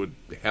ones I would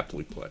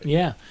happily play.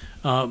 Yeah.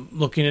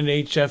 Looking at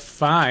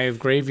HF5,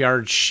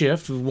 Graveyard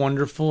Shift,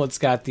 wonderful. It's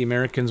got the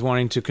Americans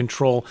wanting to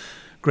control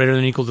greater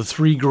than or equal to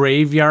 3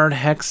 graveyard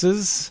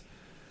hexes.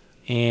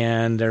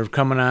 And they're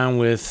coming on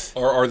with...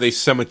 Or are they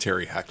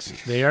cemetery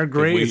hexes? They are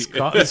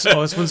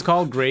this one's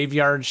called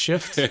Graveyard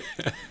Shift.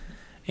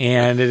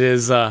 And it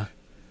is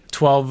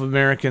 12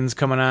 Americans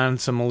coming on,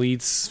 some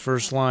elites,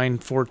 first line,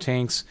 4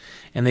 tanks.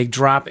 And they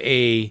drop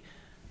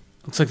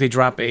looks like they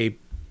drop a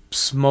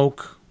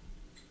smoke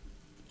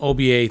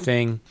OBA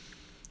thing.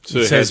 So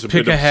it says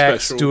pick a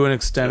hex, do an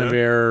extent of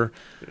error,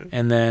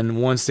 and then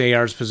once the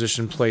AR's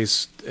position,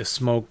 place a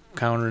smoke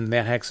counter in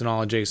that hex and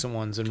all adjacent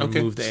ones and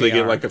remove the AR. So they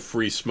get like a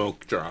free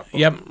smoke drop.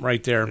 Yep,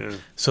 right there. Yeah.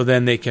 So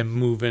then they can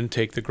move in,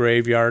 take the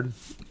graveyard.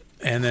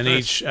 And then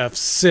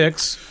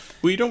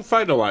HF6. Well, you don't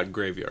fight a lot in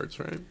graveyards,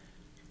 right?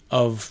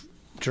 Of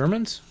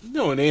Germans?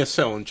 No, in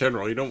ASL in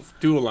general. You don't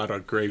do a lot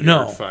of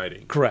graveyard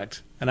fighting.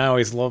 Correct. And I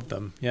always loved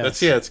them.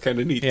 Yes. It's kind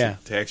of neat to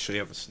actually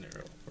have a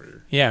scenario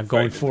where you're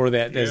going for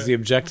that as the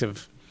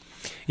objective.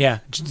 Yeah,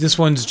 this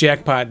one's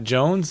Jackpot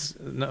Jones,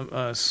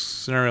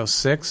 scenario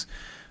 6.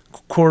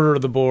 Quarter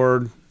of the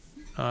board.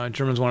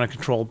 Germans want to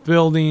control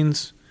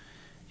buildings,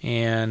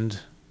 and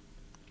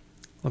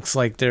looks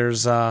like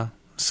there's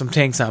some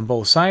tanks on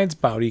both sides,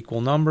 about equal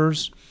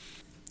numbers.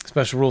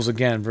 Special rules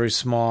again, very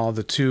small.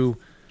 The 2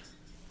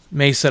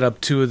 may set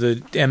up 2 of the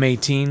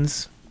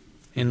M18s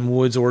in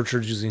woods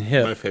orchards using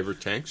HIP. My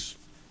favorite tanks.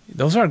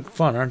 Those are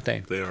fun, aren't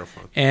they? They are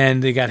fun.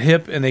 And they got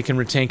HIP, and they can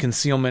retain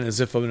concealment as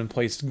if of an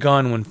emplaced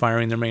gun when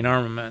firing their main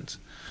armament.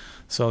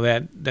 So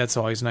that's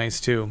always nice,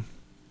 too.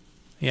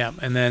 Yeah,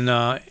 and then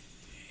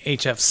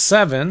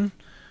HF7,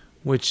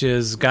 which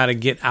is got to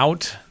get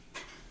out,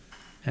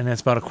 and that's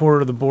about a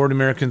quarter of the board.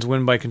 Americans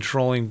win by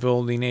controlling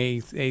building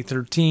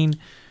A13,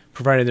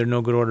 provided there are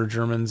no good order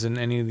Germans in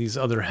any of these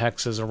other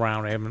hexes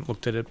around. I haven't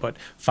looked at it, but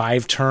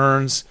 5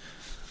 turns.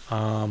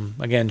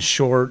 Again,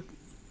 short.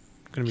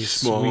 Going to be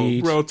small,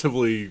 sweet.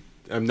 Relatively,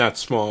 not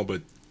small,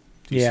 but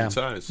decent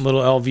size.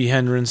 Little LV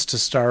hindrance to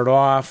start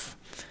off.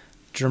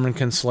 German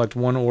can select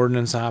 1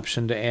 ordnance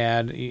option to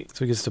add, so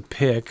he gets to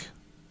pick.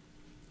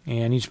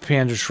 And each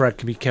Panzer Shrek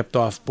can be kept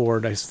off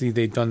board. I see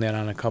they've done that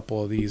on a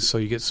couple of these, so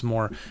you get some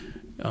more.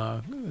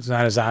 It's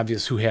not as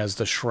obvious who has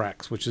the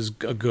Shreks, which is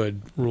a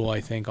good rule, I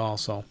think,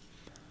 also.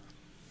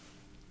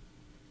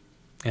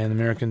 And the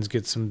Americans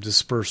get some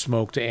dispersed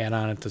smoke to add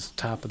on at the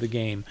top of the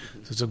game.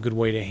 So it's a good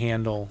way to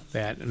handle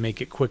that and make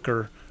it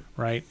quicker,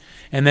 right?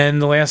 And then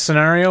the last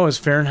scenario is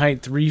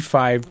Fahrenheit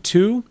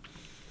 352.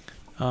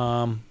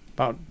 About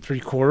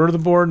 3/4 of the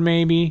board,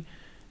 maybe.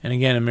 And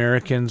again,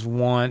 Americans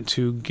want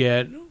to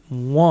get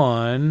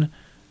 1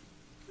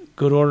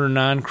 good order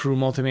non-crew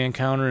multi-man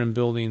counter in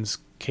buildings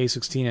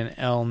K16 and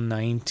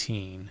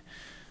L19.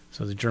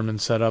 So the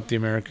Germans set up, the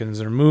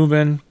Americans are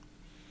moving.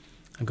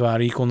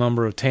 About equal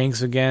number of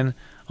tanks again.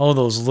 Oh,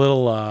 those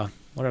little,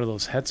 what are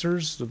those,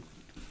 Hetzers?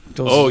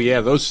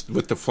 Those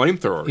with the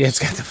flamethrowers. Yeah, it's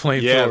got the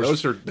flamethrowers. Yeah,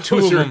 those are 2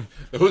 of them.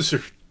 Those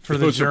are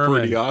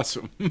pretty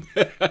awesome.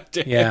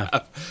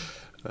 Yeah.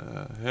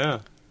 Yeah.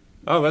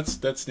 Oh,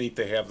 that's neat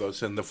to have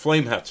those. And the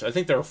Flamehetzers. I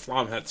think they're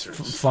Flamehetzers.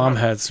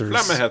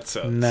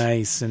 Flamehetzers.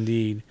 Nice,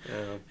 indeed.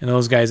 Yeah. And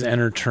those guys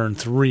enter turn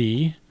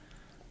 3,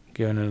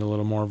 giving it a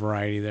little more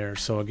variety there.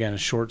 So, again, a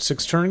short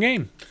 6-turn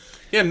game.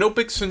 Yeah, no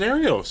big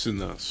scenarios in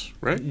this,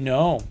 right?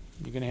 No.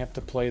 You're going to have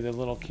to play the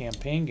little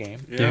campaign game.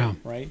 Yeah.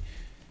 Right?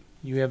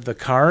 You have the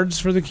cards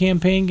for the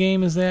campaign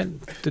game. Is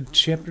that the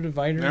chapter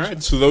dividers? All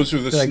right, so those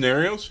are the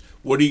scenarios.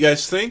 What do you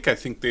guys think? I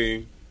think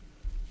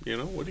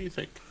what do you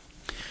think?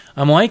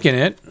 I'm liking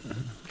it.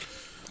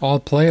 all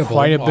playable.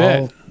 Quite a bit.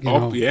 All, you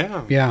know,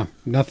 yeah. Yeah,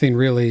 nothing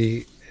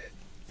really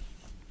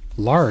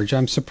large.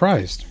 I'm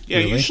surprised. Yeah,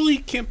 really. usually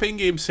campaign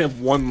games have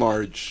one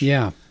large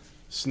Yeah.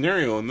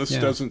 scenario, and this Yeah.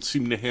 doesn't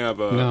seem to have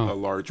a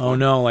large Oh one.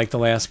 no, like the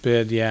last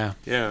bid, yeah.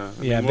 Yeah.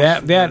 I Yeah, mean,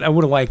 that I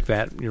would have liked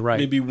that. You're right.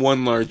 maybe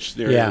one large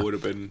scenario Yeah. would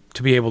have been...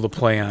 To be able to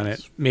play on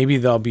it. Maybe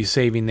they'll be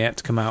saving that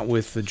to come out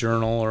with the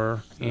journal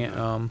or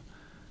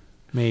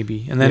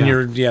maybe. And then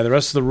Yeah. the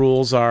rest of the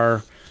rules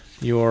are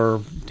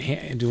you're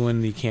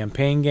doing the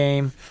campaign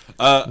game.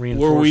 Were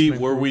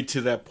Reinforcement we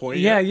to that point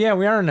Yeah, yet? yeah,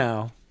 we are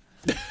now.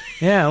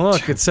 Yeah,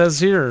 look, it says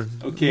here.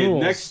 Okay,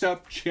 rules. next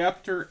up,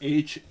 Chapter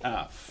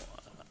HF.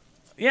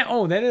 Yeah,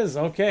 oh, that is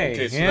okay.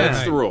 Okay, so yeah.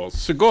 that's the rules.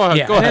 So go ahead.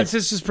 Yeah, go and ahead.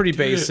 this is pretty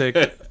basic.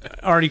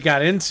 Already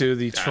got into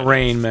the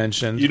terrain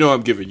mentioned. You know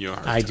I'm giving you a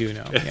hard time. I do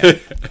know. Yeah.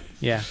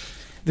 Yeah.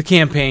 The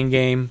campaign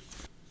game,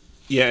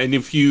 Yeah, and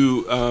if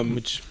you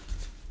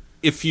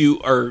if you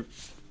are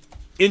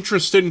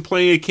interested in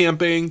playing a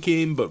campaign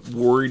game but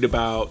worried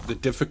about the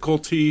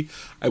difficulty,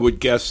 I would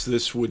guess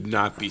this would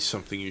not be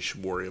something you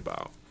should worry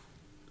about.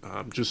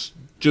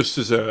 Just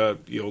as a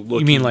looking,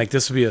 you mean like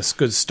this would be a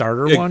good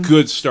starter a one?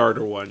 good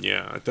starter one?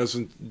 Yeah, it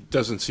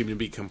doesn't seem to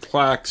be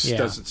complex. Yeah.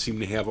 Doesn't seem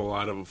to have a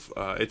lot of.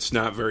 It's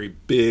not very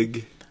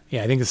big.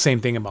 Yeah, I think the same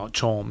thing about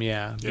Cholm.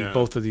 Yeah. Yeah.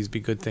 Both of these be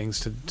good things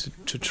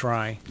to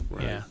try.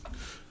 Right. Yeah.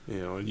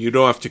 And you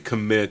don't have to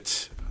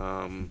commit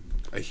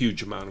a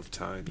huge amount of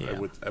time. Yeah.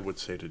 I would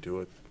say to do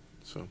it.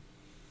 So,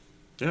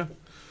 yeah.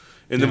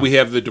 And then we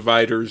have the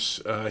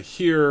dividers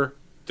here.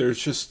 There's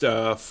just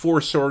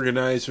force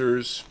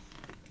organizers.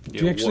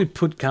 Do you actually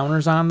put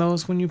counters on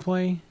those when you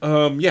play?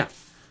 Yeah.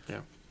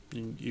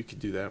 You could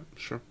do that.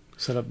 Sure.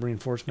 Set up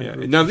reinforcement. Yeah.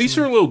 groups Now or these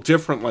are a little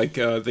different. Like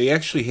they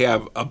actually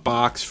have a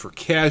box for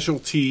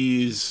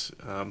casualties,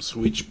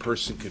 so each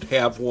person could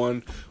have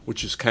one,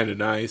 which is kind of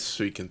nice.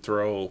 So you can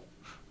throw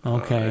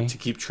Okay. to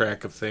keep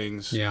track of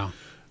things. Yeah.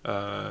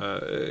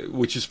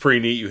 Which is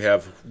pretty neat. You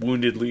have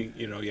woundedly,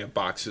 you have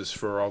boxes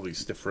for all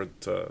these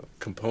different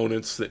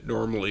components that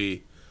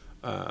normally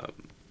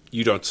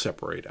you don't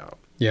separate out.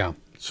 Yeah.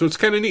 So it's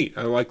kind of neat.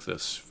 I like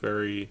this.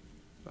 Very,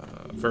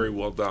 very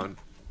well done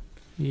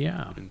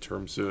Yeah. in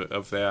terms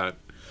of that.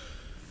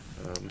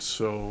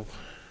 So,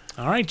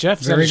 All right,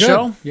 Jeff. Is Very that a good.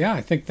 show? Yeah,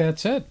 I think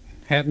that's it.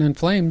 Hatten and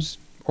Flames.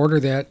 Order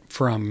that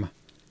from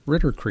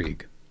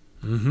Ritterkrieg.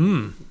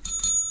 Mm-hmm.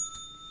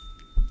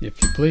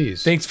 If you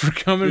please. Thanks for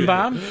coming,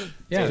 Bob.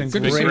 Yeah, It's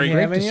good been to see you. great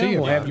Great having to see you,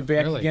 We'll have Bob. you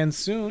back Really. again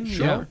soon.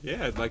 Sure.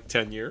 yeah, in like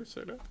 10 years.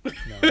 I know.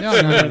 No,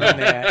 More than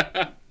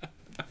that.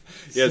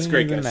 Yeah, it's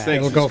great, Sooner guys. than Thanks.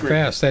 It'll It's go great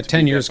fast. That to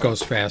 10 be years back on.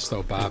 goes fast,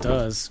 though, Bob. It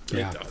does.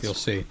 Yeah, does. you'll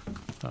see.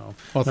 So,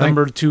 Well,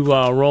 remember to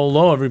roll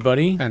low,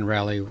 everybody, and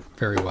rally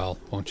very well,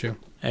 won't you?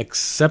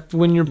 except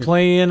when you're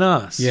playing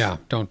us. Yeah,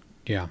 don't.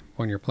 Yeah,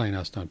 when you're playing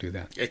us, don't do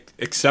that.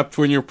 Except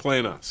when you're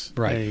playing us.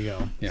 Right. There you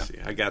go. Yeah. See,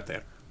 I got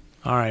that.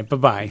 All right.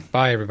 Bye-bye.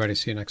 Bye, everybody.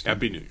 See you next time.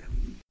 Happy New Year.